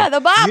that one. Yeah, the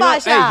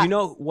Baba shop. Hey, you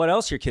know what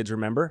else your kids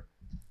remember?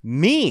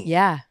 Me.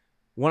 Yeah.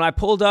 When I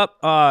pulled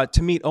up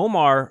to meet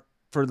Omar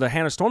for the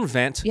Hannah Storm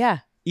event, Yeah.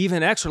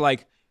 even X were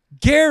like,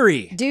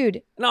 Gary.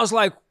 Dude. And I was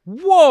like,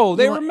 whoa,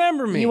 they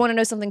remember me. You want to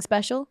know something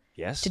special?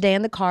 Yes. Today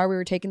in the car, we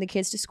were taking the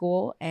kids to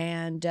school,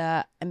 and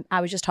I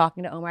was just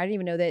talking to Omar. I didn't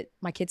even know that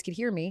my kids could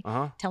hear me,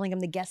 telling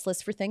him the guest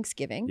list for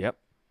Thanksgiving. Yep.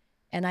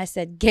 And I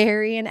said,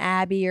 Gary and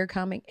Abby are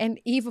coming. And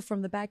Eva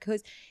from the back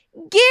goes,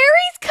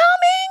 Gary's coming?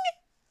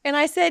 And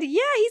I said,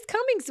 yeah, he's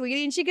coming,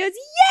 sweetie. And she goes,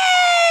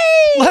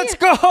 yay! Let's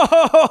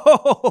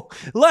go.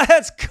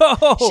 Let's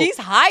go. She's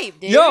hyped,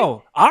 dude.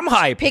 Yo, I'm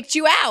hyped. Picked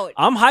you out.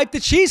 I'm hyped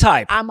that she's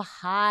hyped. I'm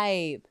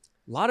hyped.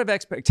 A lot of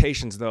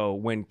expectations, though,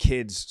 when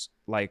kids,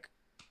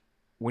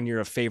 when you're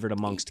a favorite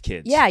amongst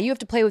kids. Yeah, you have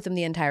to play with them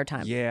the entire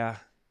time. Yeah.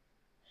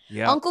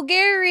 Yeah. Uncle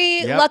Gary.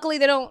 Yep. Luckily,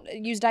 they don't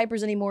use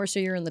diapers anymore,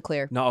 so you're in the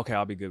clear. No, okay,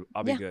 I'll be good.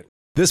 I'll be good.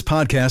 This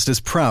podcast is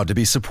proud to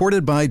be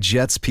supported by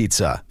Jets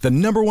Pizza, the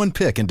 #1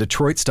 pick in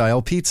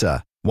Detroit-style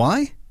pizza.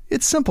 Why?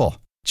 It's simple.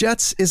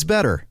 Jets is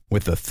better.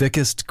 With the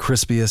thickest,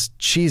 crispiest,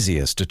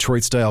 cheesiest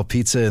Detroit-style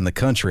pizza in the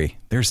country,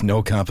 there's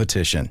no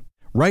competition.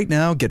 Right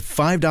now, get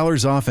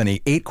 $5 off any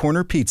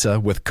 8-corner pizza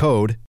with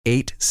code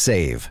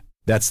 8SAVE.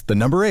 That's the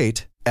number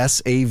 8,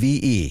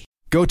 SAVE.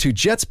 Go to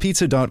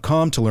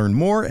jetspizza.com to learn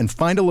more and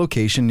find a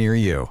location near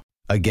you.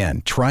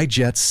 Again, try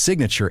Jet's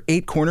signature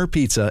 8-corner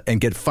pizza and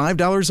get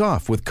 $5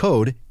 off with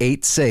code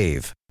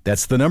 8SAVE.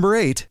 That's the number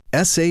 8,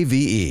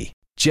 SAVE.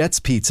 Jet's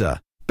Pizza.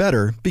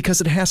 Better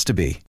because it has to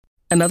be.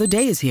 Another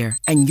day is here,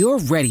 and you're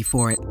ready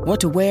for it. What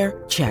to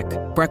wear? Check.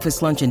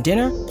 Breakfast, lunch, and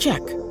dinner?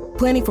 Check.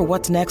 Planning for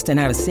what's next and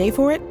how to save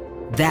for it?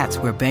 That's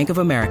where Bank of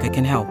America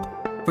can help.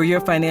 For your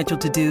financial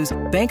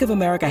to-dos, Bank of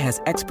America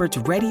has experts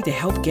ready to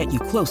help get you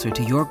closer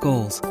to your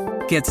goals.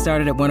 Get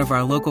started at one of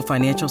our local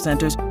financial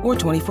centers or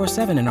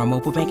 24/7 in our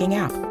mobile banking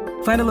app.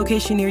 Find a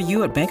location near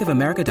you at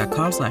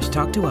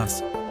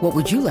bankofamerica.com/talktous. What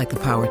would you like the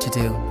power to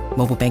do?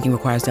 Mobile banking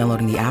requires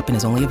downloading the app and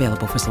is only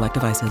available for select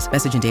devices.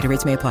 Message and data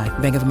rates may apply.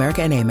 Bank of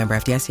America NA, member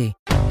FDIC.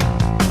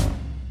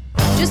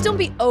 Just don't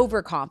be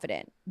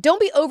overconfident.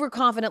 Don't be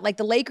overconfident like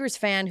the Lakers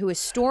fan who is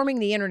storming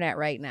the internet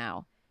right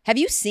now. Have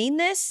you seen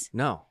this?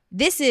 No.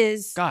 This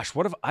is... Gosh,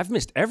 I've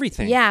missed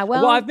everything. Yeah,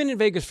 well... I've been in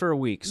Vegas for a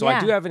week, so I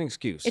do have an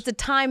excuse. It's a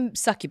time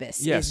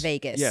succubus, is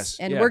Vegas. Yes,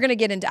 and we're going to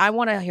get into... I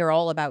want to hear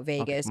all about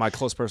Vegas. Okay. My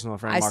close personal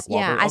friend, Mark Wahlberg.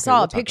 Yeah, I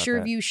saw a picture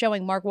of you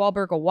showing Mark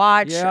Wahlberg a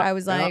watch. Yeah, I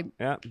was like...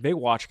 Yeah, big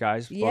watch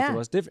guys, both of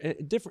us.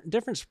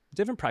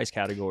 Different price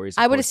categories,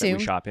 I would assume. That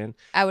we shop in.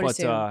 I would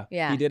assume,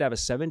 he did have a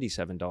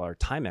 $77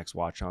 Timex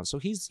watch on, so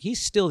he's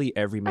still the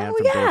everyman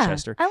from yeah.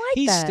 Dorchester. I like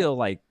he's that. still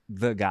like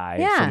the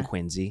guy from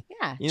Quincy.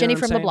 Yeah, You know Jenny what I'm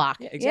from the saying? block.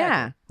 Yeah, exactly.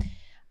 Yeah.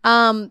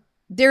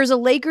 There's a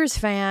Lakers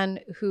fan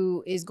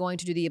who is going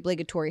to do the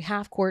obligatory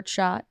half-court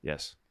shot.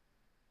 Yes.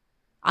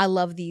 I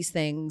love these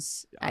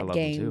things at love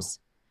them too. games.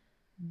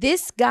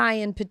 This guy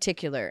in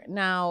particular.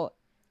 Now,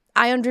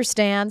 I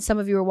understand some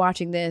of you are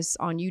watching this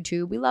on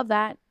YouTube. We love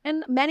that.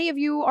 And many of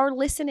you are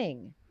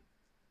listening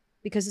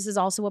because this is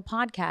also a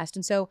podcast.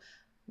 And so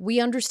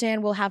we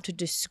understand we'll have to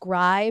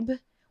describe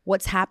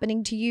what's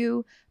happening to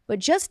you, but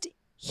just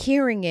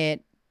hearing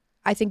it,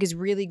 I think, is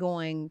really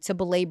going to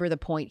belabor the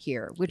point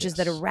here, which is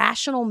that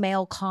irrational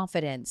male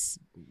confidence.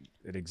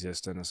 It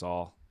exists in us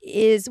all.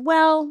 Is,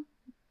 well,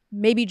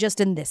 maybe just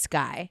in this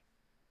guy.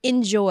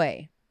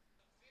 Enjoy.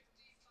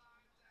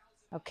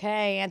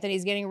 Okay,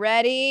 Anthony's getting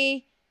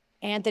ready.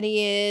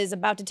 Anthony is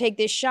about to take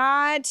this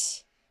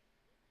shot.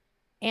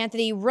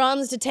 Anthony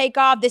runs to take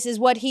off. This is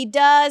what he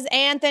does.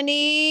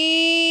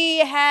 Anthony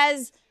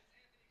has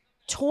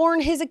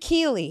torn his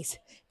Achilles.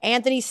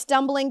 Anthony's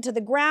stumbling to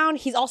the ground.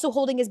 He's also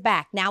holding his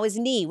back. Now his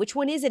knee. Which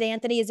one is it,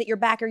 Anthony? Is it your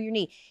back or your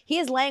knee? He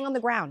is laying on the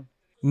ground.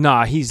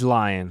 Nah, he's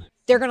lying.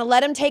 They're going to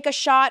let him take a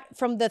shot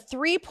from the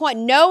 3-point.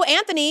 No,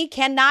 Anthony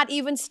cannot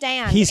even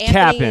stand. He's Anthony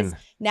capping. is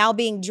now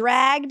being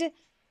dragged.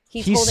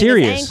 He's holding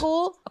serious. his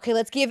ankle. Okay,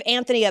 let's give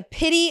Anthony a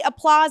pity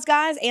applause,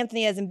 guys.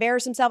 Anthony has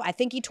embarrassed himself. I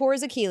think he tore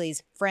his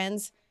Achilles,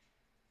 friends.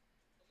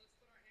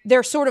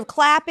 They're sort of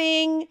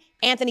clapping.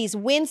 Anthony's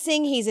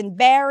wincing. He's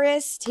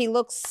embarrassed. He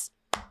looks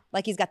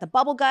like he's got the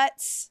bubble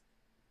guts.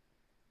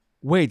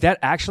 Wait, that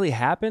actually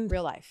happened?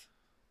 Real life.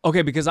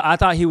 Okay, because I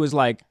thought he was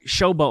like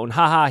showboating.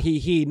 Ha,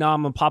 he. No,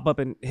 I'm going to pop up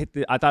and hit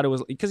I thought it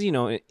was, because, you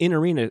know, in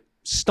arena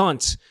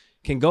stunts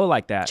can go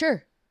like that.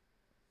 Sure.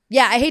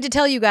 Yeah, I hate to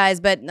tell you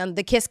guys, but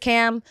the kiss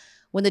cam,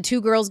 when the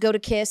two girls go to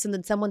kiss and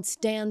then someone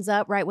stands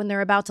up right when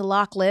they're about to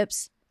lock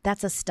lips,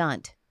 that's a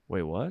stunt.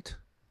 Wait, what?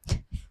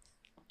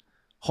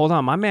 Hold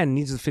on, my man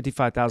needs the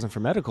 $55,000 for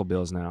medical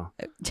bills now.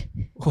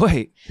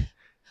 Wait.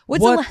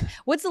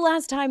 What's the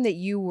last time that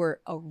you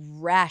were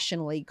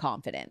irrationally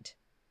confident?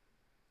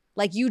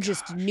 Like you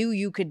just knew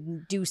you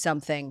could do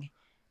something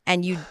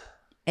and you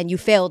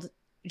failed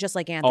just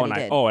like Anthony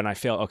did. And I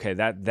failed. Okay,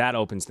 that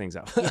opens things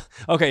up. Yeah.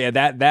 Okay,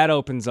 yeah, that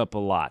opens up a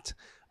lot.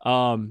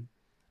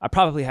 I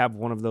probably have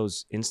one of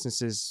those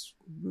instances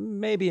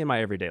maybe in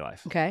my everyday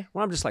life. Okay.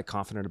 When I'm just like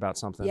confident about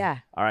something. Yeah.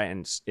 All right,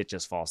 and it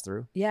just falls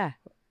through. Yeah.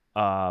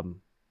 I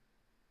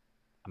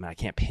mean, I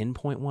can't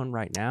pinpoint one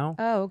right now.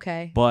 Oh,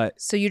 okay.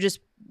 But so you just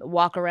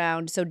walk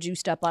around so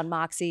juiced up on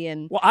moxie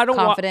and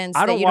confidence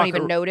that you don't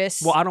even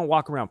notice? Well, I don't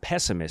walk around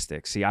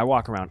pessimistic. See, I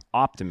walk around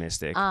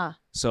optimistic.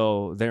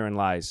 So therein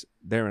lies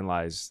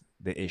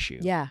the issue.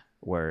 Yeah.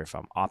 Where if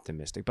I'm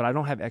optimistic, but I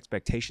don't have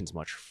expectations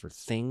much for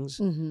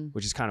things,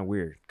 which is kind of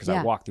weird because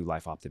I walk through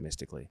life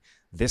optimistically.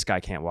 This guy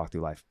can't walk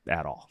through life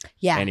at all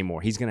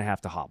anymore. He's going to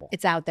have to hobble.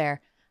 It's out there.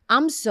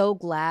 I'm so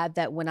glad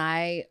that when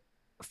I,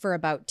 for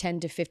about 10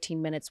 to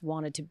 15 minutes,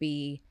 wanted to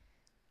be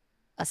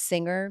a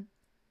singer,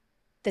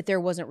 that there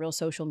wasn't real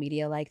social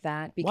media like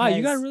that. Because wow,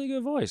 you got a really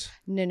good voice.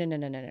 No.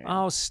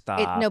 Oh,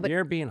 stop.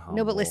 You're being humble.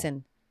 No, but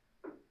listen.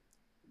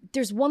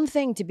 There's one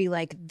thing to be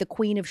like the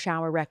queen of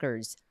shower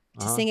records,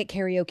 to sing at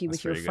karaoke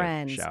with your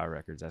friends. Shower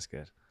records, that's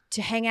good.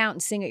 To hang out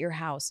and sing at your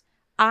house.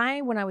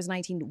 When I was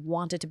 19,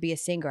 wanted to be a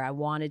singer.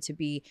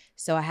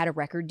 So I had a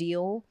record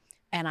deal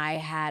and I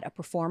had a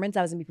performance.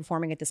 I was going to be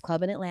performing at this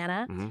club in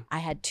Atlanta. I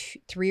had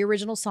 3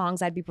 original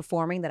songs I'd be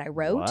performing that I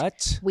wrote.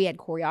 What? We had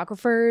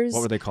choreographers.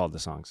 What were they called, the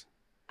songs?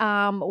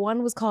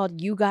 One was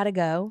called You Gotta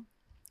Go.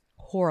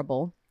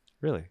 Horrible.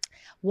 Really?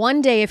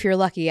 One day, if you're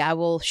lucky, I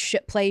will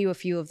play you a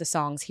few of the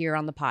songs here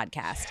on the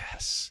podcast.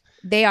 Yes.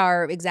 They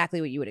are exactly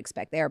what you would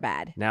expect. They are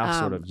bad. Now,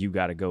 sort of, you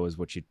gotta go is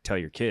what you tell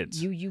your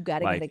kids. You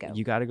gotta go.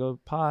 You gotta go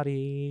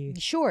potty.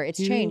 Sure, it's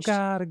changed. You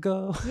gotta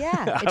go.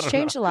 Yeah, it's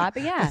changed a lot,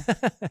 but yeah.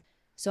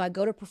 So I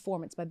go to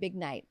performance, my big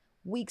night,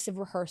 weeks of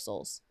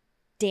rehearsals,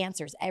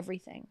 dancers,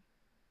 everything.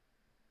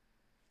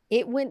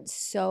 It went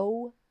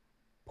so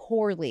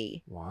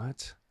poorly.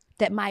 What?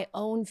 That my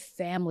own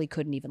family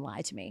couldn't even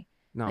lie to me.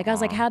 No. Like I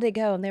was like, how'd it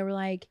go? And they were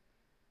like,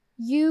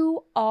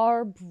 you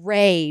are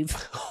brave.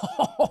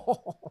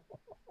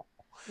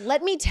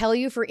 Let me tell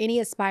you, for any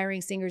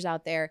aspiring singers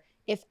out there,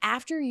 if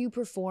after you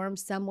perform,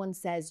 someone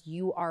says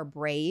you are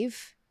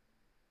brave,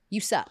 you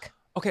suck.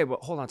 Okay,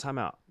 but hold on, time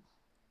out.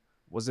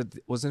 Was it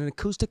an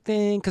acoustic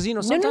thing? Because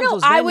sometimes no.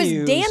 those I was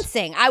venues-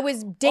 dancing. I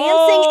was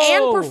dancing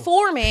and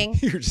performing.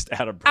 You're just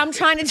out of breath. I'm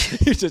trying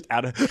to. You're just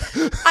out of.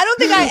 I don't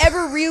think I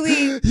ever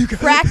really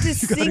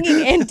practiced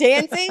singing and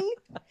dancing.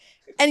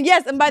 And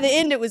yes, and by the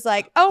end it was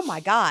like, oh my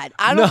God,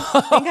 I don't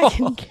think I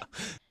can.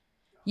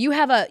 You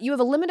have a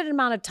limited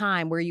amount of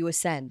time where you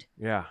ascend.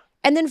 Yeah.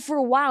 And then for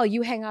a while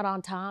you hang out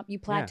on top, you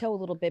plateau a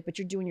little bit, but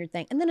you're doing your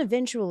thing. And then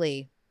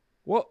eventually,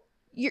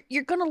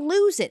 you're gonna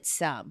lose it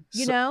some,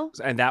 you know?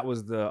 And that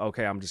was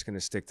I'm just gonna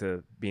stick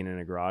to being in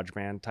a garage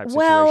band type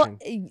situation.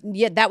 Well,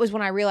 yeah, that was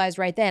when I realized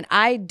right then,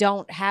 I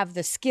don't have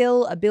the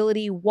skill,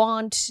 ability,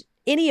 want,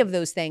 any of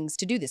those things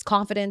to do this,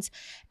 confidence,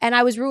 and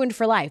I was ruined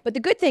for life. But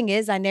the good thing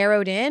is I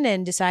narrowed in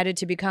and decided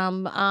to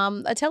become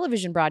a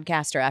television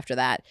broadcaster after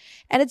that.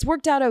 And it's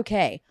worked out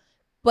okay.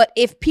 But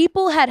if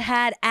people had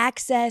had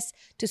access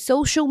to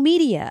social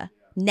media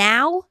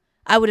now,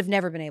 I would have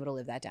never been able to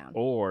live that down.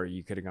 Or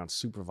you could have gone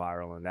super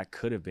viral and that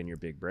could have been your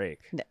big break.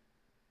 No.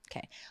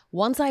 Okay.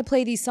 Once I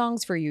play these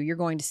songs for you, you're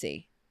going to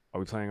see. Are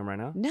we playing them right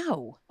now?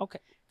 No. Okay.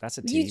 That's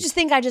a tease. You just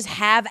think I just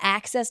have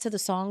access to the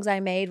songs I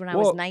made when I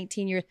was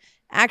 19 years.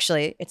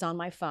 Actually, it's on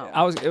my phone.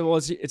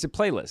 It's a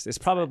playlist. It's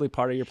probably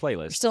part of your playlist.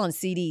 We're still on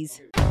CDs.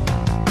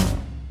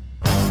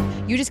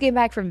 You just came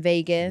back from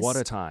Vegas. What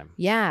a time.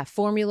 Yeah,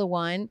 Formula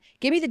One.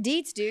 Give me the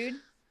deets, dude.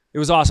 It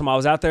was awesome. I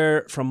was out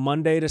there from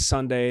Monday to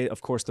Sunday.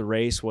 Of course, the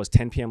race was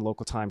 10 p.m.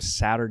 local time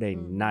Saturday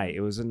night.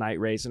 It was a night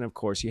race. And of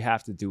course, you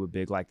have to do it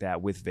big like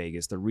that with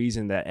Vegas. The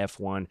reason that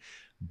F1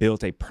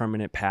 built a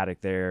permanent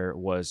paddock there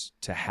was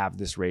to have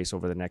this race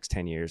over the next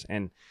 10 years.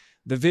 And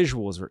the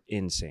visuals were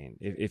insane.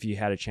 If you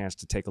had a chance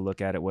to take a look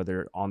at it,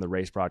 whether on the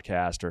race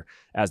broadcast or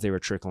as they were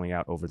trickling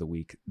out over the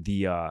week,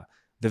 the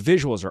The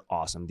visuals are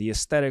awesome. The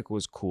aesthetic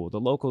was cool. The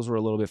locals were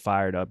a little bit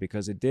fired up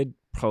because it did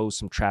pose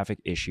some traffic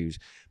issues.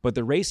 But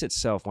the race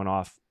itself went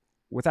off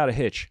without a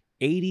hitch.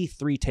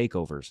 83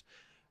 takeovers,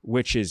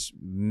 which is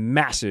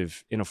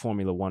massive in a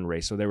Formula One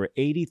race. So there were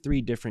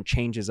 83 different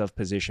changes of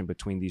position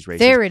between these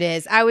races. There it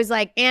is. I was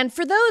like, and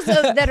for those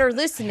that are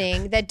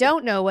listening that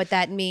don't know what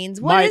that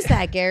means, what is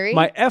that, Gary?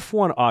 My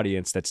F1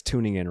 audience that's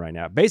tuning in right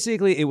now,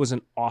 basically it was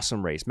an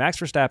awesome race. Max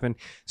Verstappen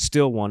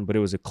still won, but it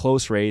was a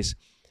close race.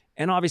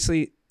 And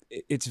obviously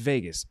it's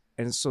Vegas.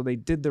 And so they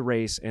did the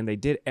race and they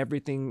did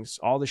everything,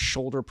 all the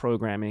shoulder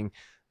programming,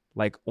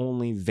 like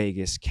only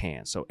Vegas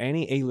can. So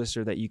any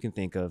A-lister that you can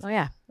think of. Oh,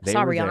 yeah. I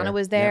saw Rihanna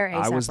was there. Yep,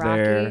 A$AP I was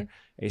Rocky. there.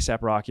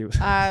 A$AP Rocky.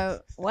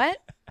 What?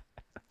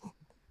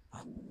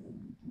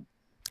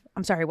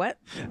 I'm sorry, what?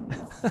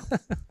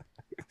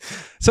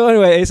 So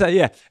anyway,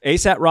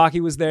 A$AP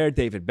Rocky was there.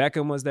 David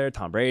Beckham was there.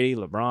 Tom Brady,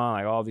 LeBron,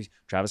 like all these.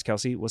 Travis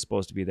Kelce was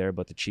supposed to be there,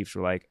 but the Chiefs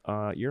were like,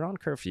 you're on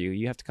curfew.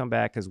 You have to come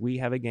back because we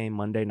have a game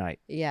Monday night.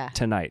 Yeah.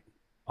 Tonight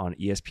on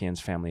ESPN's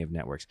Family of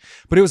Networks.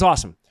 But it was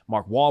awesome.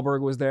 Mark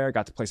Wahlberg was there.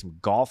 Got to play some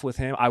golf with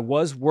him. I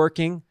was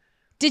working.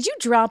 Did you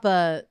drop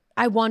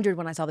I wondered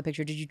when I saw the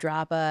picture, did you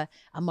drop a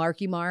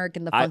Marky Mark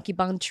and the Funky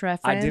Bunch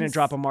reference? I didn't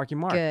drop a Marky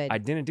Mark. Good. I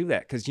didn't do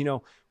that because,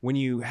 when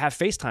you have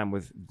FaceTime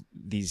with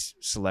these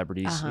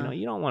celebrities,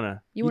 you don't want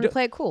to. You want to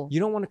play it cool. You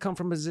don't want to come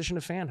from a position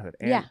of fanhood.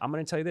 And yeah. I'm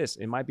going to tell you this: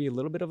 it might be a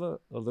little bit of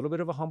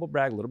a humble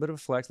brag, a little bit of a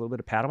flex, a little bit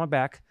of pat on my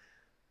back.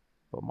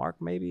 But Mark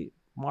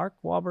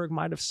Wahlberg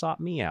might have sought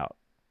me out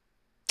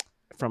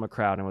from a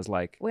crowd and was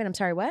like, wait, I'm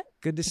sorry, what?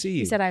 Good to see you.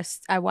 He said,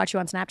 I watch you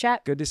on Snapchat.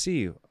 Good to see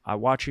you. I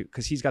watch you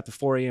because he's got the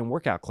 4 a.m.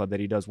 workout club that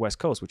he does West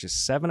Coast, which is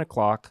 7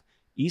 o'clock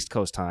East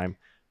Coast time,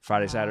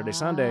 Friday, Saturday,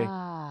 Sunday.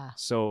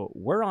 So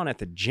we're on at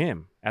the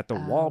gym, at the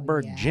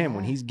Wahlberg gym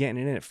when he's getting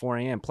it in at 4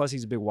 a.m. Plus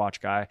he's a big watch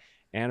guy.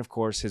 And of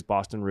course his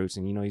Boston roots.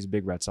 And he's a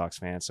big Red Sox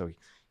fan. So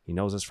he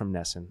knows us from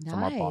Nesson,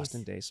 from our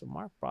Boston days. So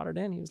Mark brought it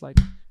in. He was like,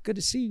 good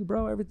to see you,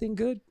 bro. Everything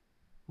good?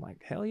 I'm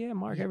like, hell yeah,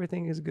 Mark,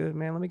 everything is good,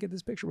 man. Let me get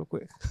this picture real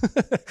quick.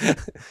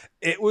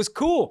 It was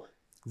cool.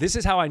 This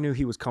is how I knew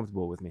he was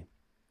comfortable with me.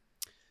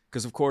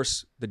 Because, of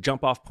course, the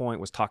jump-off point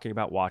was talking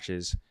about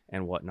watches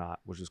and whatnot,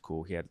 which was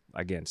cool. He had,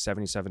 again,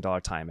 $77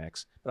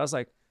 Timex. But I was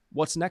like,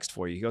 what's next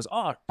for you? He goes,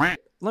 let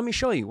me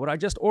show you what I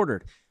just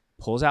ordered.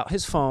 Pulls out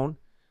his phone,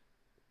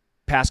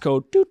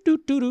 passcode, doot,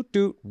 doot, doot, doot,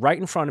 doot, right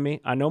in front of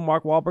me. I know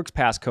Mark Wahlberg's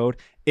passcode.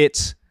 I'm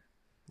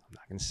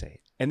not going to say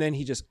it. And then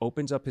he just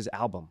opens up his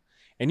album.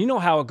 And you know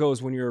how it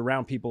goes when you're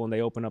around people and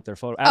they open up their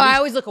photo. I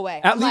always look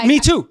away. Me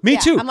too.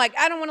 I'm like,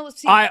 I don't want to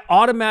see. I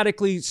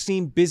automatically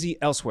seem busy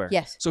elsewhere.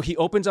 Yes. So he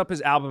opens up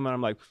his album and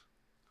I'm like,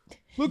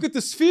 look at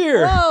the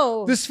sphere.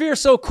 Whoa. The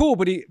sphere's so cool.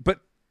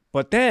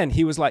 But then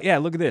he was like, yeah,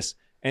 look at this.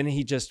 And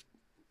he just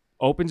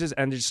opens his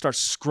and just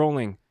starts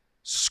scrolling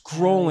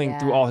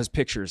through all his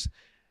pictures.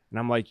 And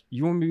I'm like,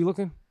 you want me to be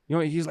looking?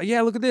 He's like,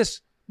 yeah, look at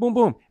this. Boom,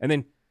 boom. And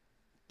then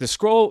the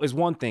scroll is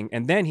one thing.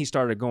 And then he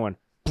started going,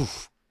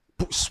 poof,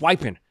 poof,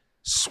 swiping.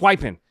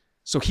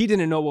 So he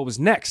didn't know what was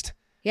next.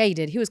 Yeah, he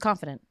did. He was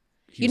confident.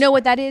 You know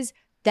what that is?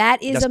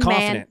 That is a man.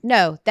 Confident.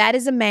 No, that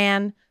is a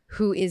man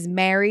who is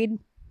married.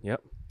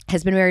 Yep.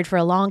 Has been married for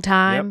a long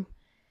time. Yep.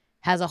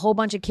 Has a whole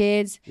bunch of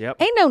kids.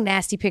 Yep. Ain't no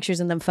nasty pictures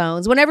in them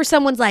phones. Whenever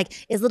someone's like,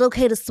 is it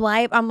okay to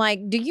swipe? I'm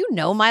like, do you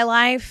know my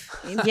life?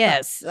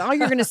 Yes. All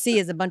you're going to see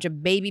is a bunch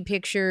of baby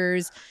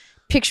pictures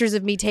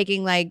of me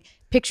taking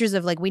pictures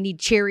of we need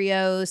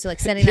Cheerios, so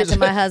sending that to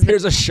my husband.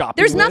 Here's a shopping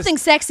There's list. nothing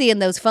sexy in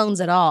those phones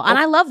at all. And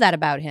I love that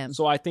about him.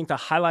 So I think the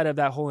highlight of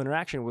that whole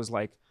interaction was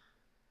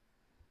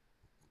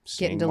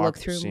getting to look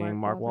through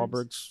Mark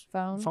Wahlberg's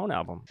phone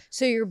album.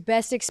 So your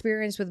best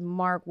experience with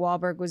Mark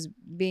Wahlberg was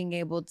being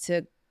able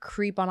to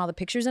creep on all the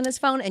pictures in his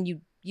phone, and you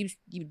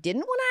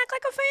didn't want to act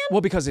like a fan?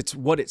 Well, because it's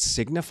what it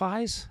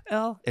signifies,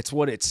 Elle. It's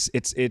what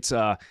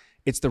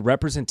it's the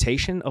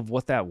representation of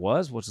what that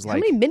was, which is how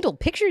many mental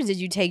pictures did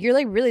you take? You're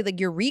really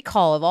your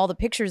recall of all the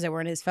pictures that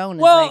were in his phone.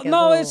 Well,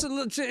 no,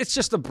 it's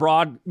just a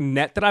broad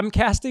net that I'm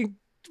casting.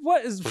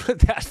 What is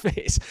with that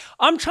face?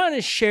 I'm trying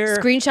to share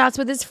screenshots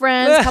with his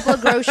friends, a couple of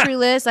grocery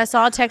lists. I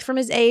saw a text from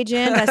his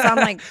agent. I'm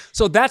like,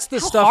 so that's the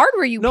how stuff. hard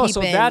were you? No, peeping?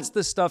 so that's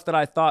the stuff that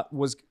I thought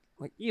was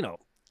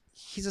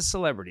he's a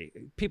celebrity.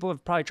 People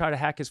have probably tried to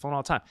hack his phone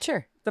all the time.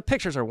 Sure, the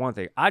pictures are one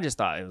thing. I just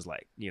thought it was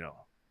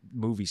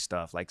movie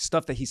stuff,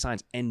 stuff that he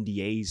signs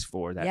NDAs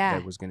for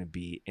that was going to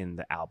be in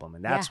the album.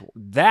 And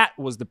that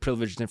was the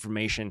privileged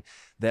information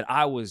that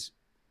I was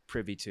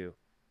privy to.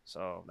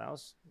 So that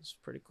was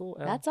pretty cool.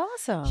 That's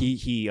awesome.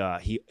 He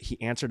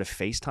answered a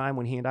FaceTime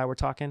when he and I were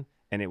talking,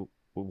 and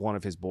one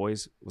of his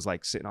boys was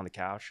sitting on the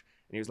couch,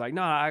 and he was like,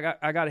 no,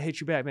 I got to hit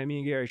you back, man. Me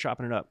and Gary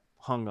chopping it up.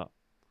 Hung up.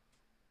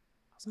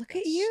 Look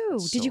at you.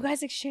 Did you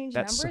guys exchange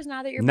numbers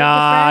now that you're No,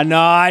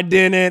 I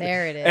didn't.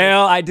 There it is.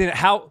 I didn't.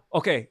 How?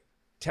 Okay.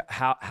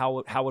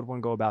 How would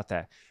one go about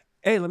that?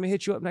 Hey, let me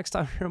hit you up next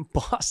time you're in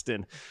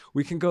Boston.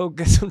 We can go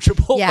get some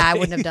Chipotle. Yeah, I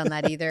wouldn't have done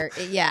that either.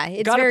 Yeah,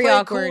 it's Gotta very play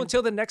awkward. Cool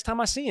until the next time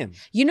I see him.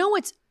 You know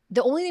what's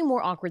The only thing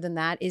more awkward than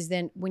that is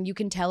then when you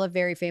can tell a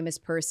very famous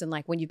person,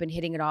 like when you've been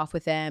hitting it off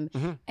with them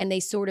and they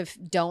sort of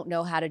don't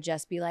know how to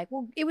just be like,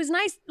 well, it was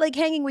nice like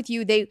hanging with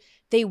you.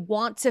 They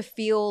want to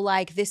feel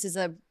like this is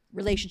a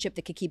relationship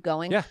that could keep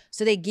going. Yeah.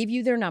 So they give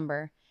you their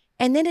number.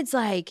 And then it's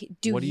like,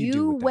 do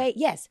you wait?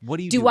 Yes. What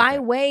do you do? I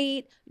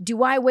wait?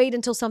 Do I wait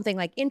until something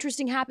like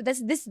interesting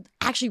happens? This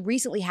actually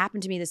recently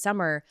happened to me this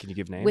summer. Can you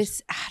give names?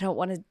 With I don't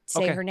want to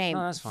say her name.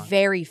 No, that's fine.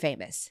 Very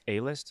famous.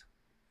 A-list?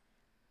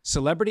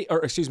 Celebrity, or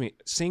excuse me,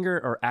 singer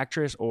or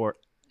actress or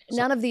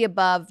none of the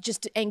above.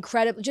 Just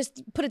incredible.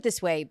 Just put it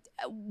this way: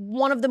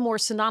 one of the more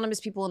synonymous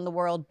people in the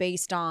world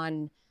based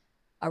on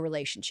a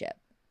relationship.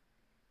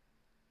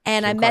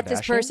 And Kim I met Kardashian?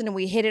 this person and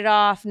we hit it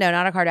off. No,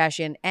 not a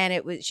Kardashian. And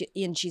it was,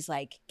 and she's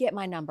like, "Get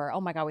my number.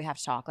 Oh my God, we have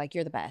to talk. Like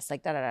you're the best.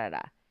 Like da da da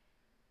da."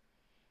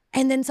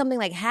 And then something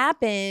like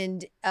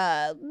happened,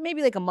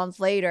 maybe like a month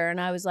later, and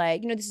I was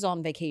like, this is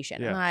on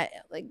vacation, and I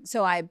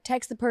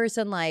text the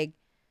person like,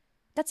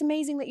 "That's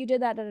amazing that you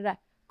did that." Da da da.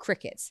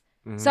 Crickets.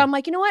 So I'm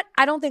like, you know what?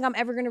 I don't think I'm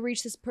ever going to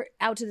reach this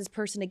out to this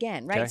person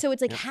again, right? Okay. So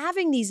it's like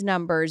having these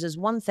numbers is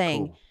one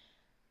thing. Cool.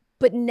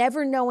 But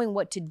never knowing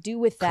what to do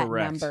with that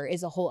Correct. number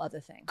is a whole other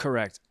thing.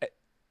 Correct.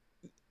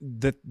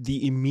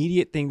 The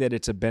immediate thing that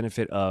it's a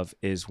benefit of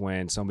is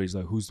when somebody's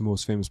like, who's the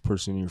most famous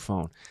person in your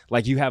phone?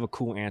 Like you have a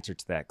cool answer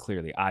to that,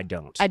 clearly. I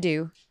don't. I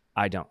do.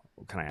 I don't.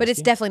 Can I ask But it's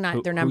you? definitely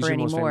not their number who's your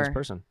anymore. Most famous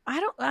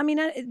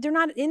person? They're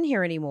not in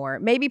here anymore.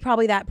 Maybe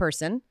probably that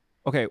person.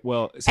 Okay,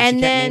 well, since And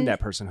you can't name then- that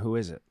person, who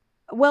is it?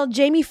 Well,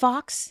 Jamie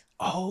Foxx.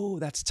 Oh,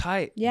 that's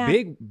tight. Yeah.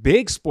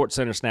 Big Sports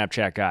Center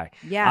Snapchat guy.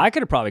 Yeah. I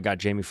could have probably got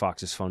Jamie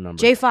Foxx's phone number.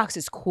 Jay Fox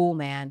is cool,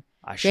 man.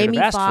 I should have Jamie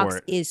asked Foxx for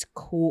it. is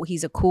cool.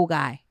 He's a cool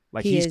guy.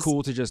 Like He he's is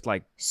cool to just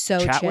like so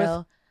chat chill.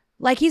 with?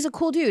 Like he's a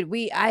cool dude.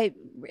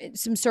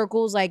 Some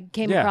circles like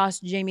came Yeah. across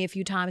Jamie a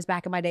few times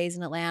back in my days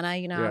in Atlanta. I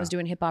Yeah. was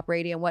doing hip hop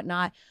radio and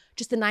whatnot.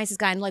 Just the nicest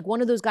guy and like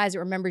one of those guys that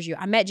remembers you.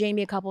 I met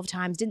Jamie a couple of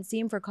times, didn't see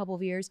him for a couple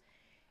of years.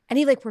 And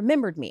he like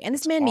remembered me. And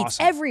this man meets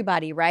awesome.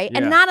 everybody, right? Yeah.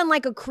 And not in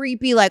like a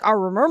creepy, like, I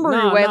remember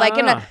you way.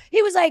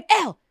 He was like,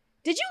 "Elle,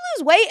 did you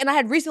lose weight?" And I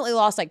had recently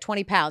lost like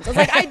 20 pounds. I was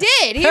like, "I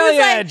did." He Hell was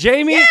yeah, like,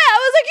 Jamie. "Yeah."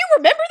 I was like, "You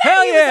remember that?"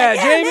 Hell He was yeah, like,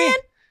 Jamie. Man.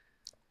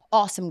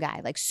 Awesome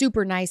guy, like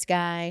super nice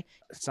guy.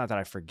 It's not that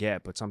I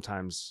forget, but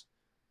sometimes,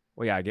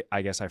 well, yeah,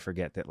 I guess I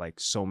forget that like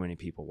so many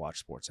people watch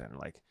Sports Center.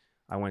 Like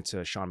I went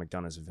to Sean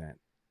McDonough's event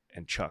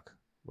and Chuck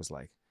was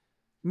like,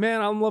 "Man,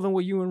 I'm loving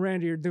what you and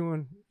Randy are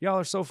doing. Y'all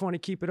are so funny.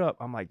 Keep it up."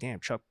 I'm like, damn,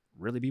 Chuck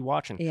really be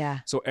watching. Yeah.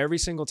 So every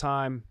single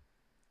time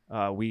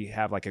we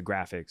have like a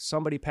graphic,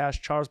 somebody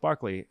passed Charles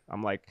Barkley.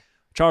 I'm like,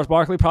 Charles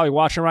Barkley probably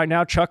watching right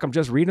now. Chuck, I'm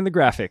just reading the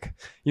graphic.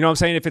 You know what I'm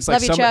saying? If it's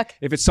like Love you, Chuck.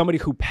 if it's somebody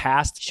who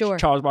passed Sure.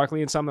 Charles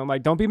Barkley and something, I'm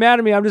like, don't be mad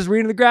at me. I'm just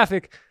reading the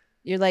graphic.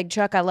 You're like,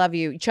 "Chuck, I love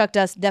you." Chuck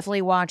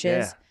definitely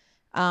watches.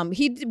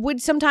 He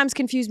would sometimes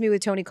confuse me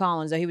with Tony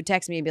Collins, though. He would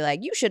text me and be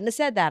like, "You shouldn't have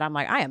said that." I'm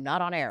like, "I am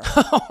not on air."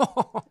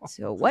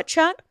 So what,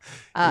 Chuck?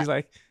 He's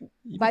like,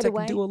 you by been the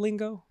taking way-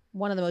 Duolingo?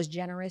 One of the most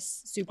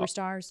generous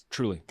superstars.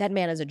 Truly. That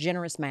man is a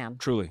generous man.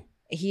 Truly.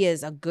 He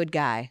is a good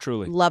guy.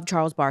 Truly. Love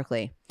Charles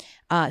Barkley.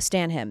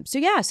 Stan him. So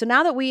yeah, so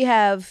now that we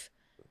have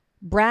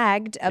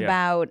bragged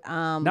about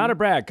Not a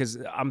brag, because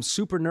I'm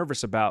super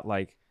nervous about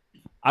like,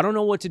 I don't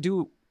know what to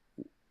do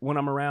when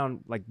I'm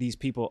around like these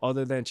people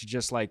other than to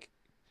just like,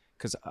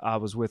 because I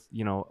was with,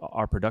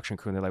 our production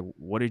crew and they're like,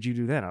 "What did you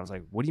do then?" I was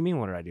like, "What do you mean,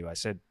 what did I do?" I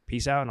said,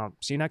 "Peace out and I'll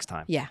see you next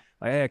time." Yeah.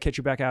 Like, "Hey, I'll catch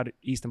you back out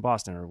East in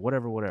Boston," or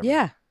whatever.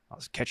 Yeah. I'll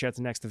catch you at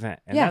the next event.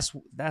 And Yeah.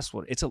 that's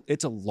what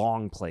it's a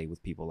long play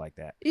with people like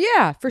that.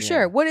 Yeah, for Yeah.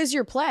 sure. What is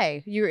your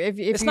play?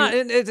 It's not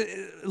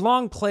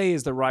long play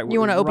is the right word. You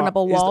want to open up a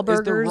Is the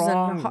Wahlburgers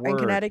wrong in word.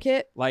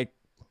 Connecticut? Like,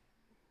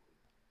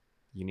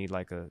 you need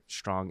like a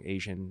strong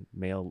Asian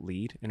male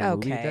lead in a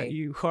movie Okay. that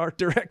you are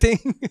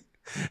directing.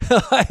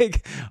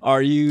 Like,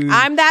 are you?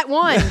 I'm that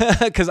one.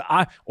 Because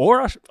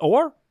or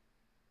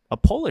a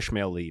Polish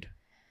male lead.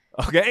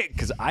 Okay,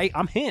 because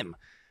I'm him.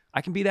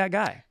 I can be that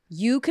guy.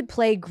 You could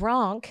play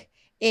Gronk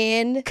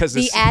in 'Cause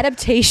the it's-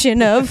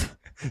 adaptation of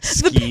the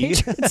Ski.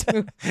 Patriots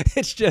movie.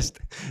 It's just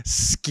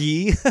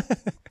ski.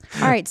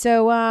 All right,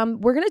 so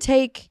we're gonna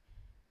take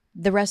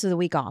the rest of the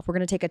week off. We're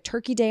gonna take a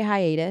Turkey Day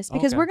hiatus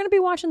because Okay. we're gonna be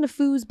watching the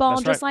foosball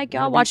That's just right. like We're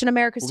y'all, gonna be- watching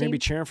America's We're team, gonna be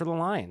cheering for the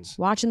Lions.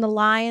 watching the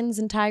Lions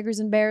and Tigers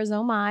and Bears.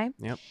 Oh my!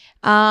 Yep.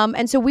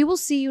 And so we will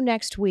see you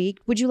next week.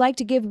 Would you like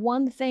to give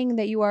one thing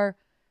that you are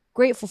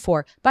grateful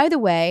for? By the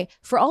way,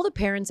 for all the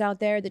parents out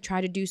there that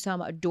try to do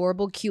some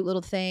adorable, cute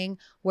little thing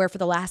where for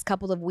the last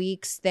couple of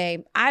weeks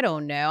I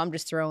don't know, I'm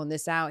just throwing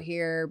this out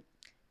here,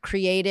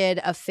 created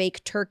a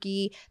fake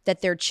turkey that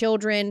their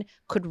children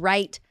could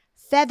write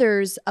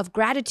feathers of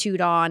gratitude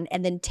on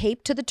and then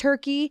tape to the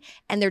turkey,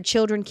 and their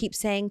children keep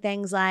saying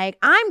things like,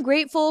 "I'm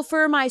grateful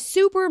for my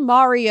Super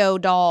Mario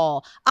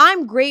doll.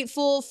 I'm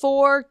grateful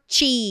for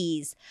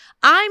cheese.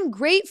 I'm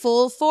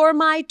grateful for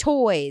my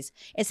toys,"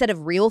 instead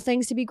of real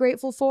things to be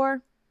grateful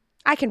for.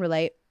 I can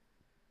relate.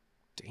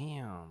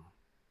 Damn.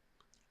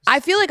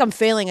 I feel like I'm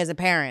failing as a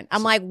parent.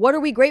 I'm like, what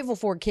are we grateful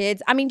for,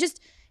 kids? I mean, just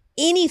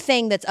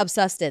anything that's of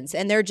substance.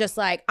 And they're just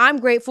like, "I'm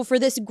grateful for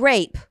this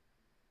grape."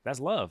 That's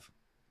love.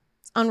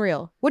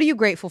 Unreal. What are you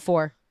grateful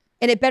for?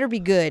 And it better be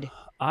good.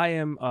 I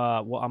am,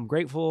 I'm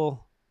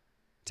grateful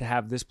to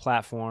have this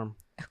platform.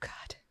 Oh,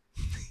 God.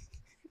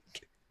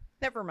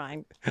 Never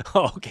mind.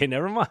 Oh, okay,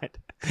 never mind.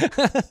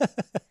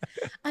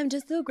 I'm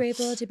just so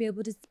grateful to be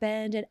able to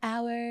spend an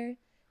hour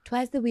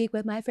twice a week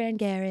with my friend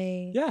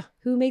Gary. Yeah.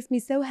 Who makes me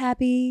so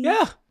happy.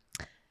 Yeah.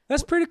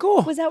 That's pretty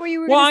cool. Was that what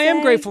you were Well, gonna I am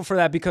say? grateful for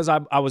that because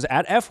I was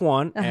at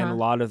F1 and Uh-huh. a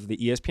lot of the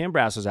ESPN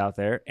brass was out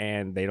there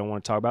and they don't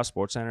want to talk about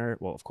SportsCenter.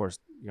 Well, of course,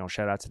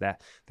 shout out to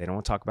that. They don't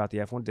want to talk about the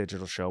F1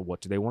 digital show.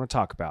 What do they want to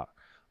talk about?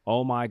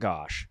 Oh my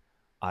gosh.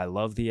 I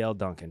love the L.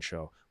 Duncan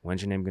show.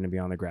 When's your name going to be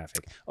on the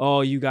graphic? Oh,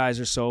 you guys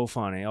are so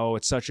funny. Oh,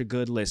 it's such a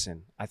good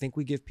listen. I think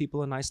we give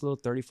people a nice little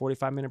 30,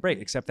 45-minute break,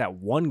 except that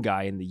one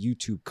guy in the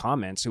YouTube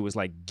comments who was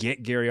like,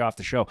 get Gary off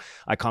the show.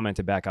 I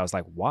commented back. I was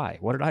like, why?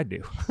 What did I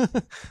do?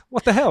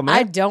 What the hell, man?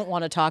 I don't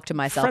want to talk to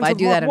myself. Friends I with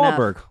do Mark that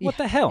Wahlberg. enough. What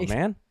the hell,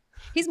 man?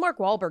 He's Mark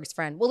Wahlberg's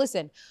friend. Well,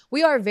 listen,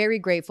 we are very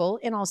grateful,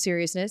 in all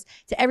seriousness,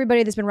 to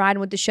everybody that's been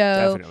riding with the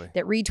show, Definitely.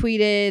 that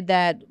retweeted,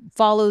 that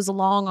follows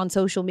along on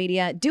social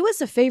media. Do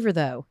us a favor,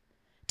 though.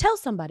 Tell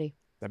somebody.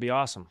 That'd be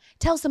awesome.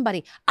 Tell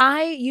somebody.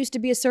 I used to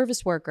be a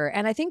service worker,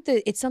 and I think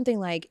that it's something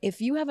like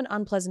if you have an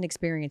unpleasant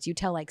experience, you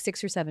tell like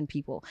 6 or 7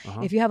 people.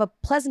 Uh-huh. If you have a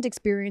pleasant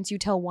experience, you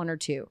tell 1 or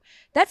 2.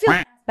 That feels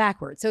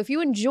backwards. So if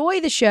you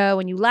enjoy the show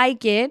and you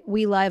like it,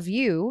 we love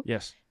you.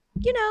 Yes.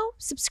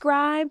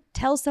 Subscribe,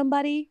 tell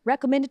somebody,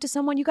 recommend it to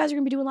someone. You guys are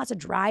going to be doing lots of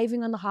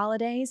driving on the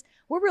holidays.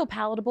 We're real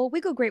palatable. We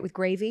go great with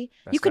gravy.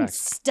 That's you can facts.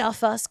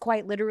 stuff us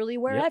quite literally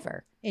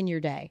wherever in your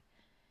day.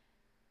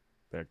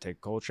 Better take a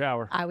cold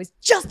shower. I was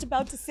just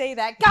about to say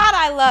that. God,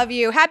 I love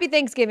you. Happy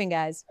Thanksgiving,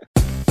 guys.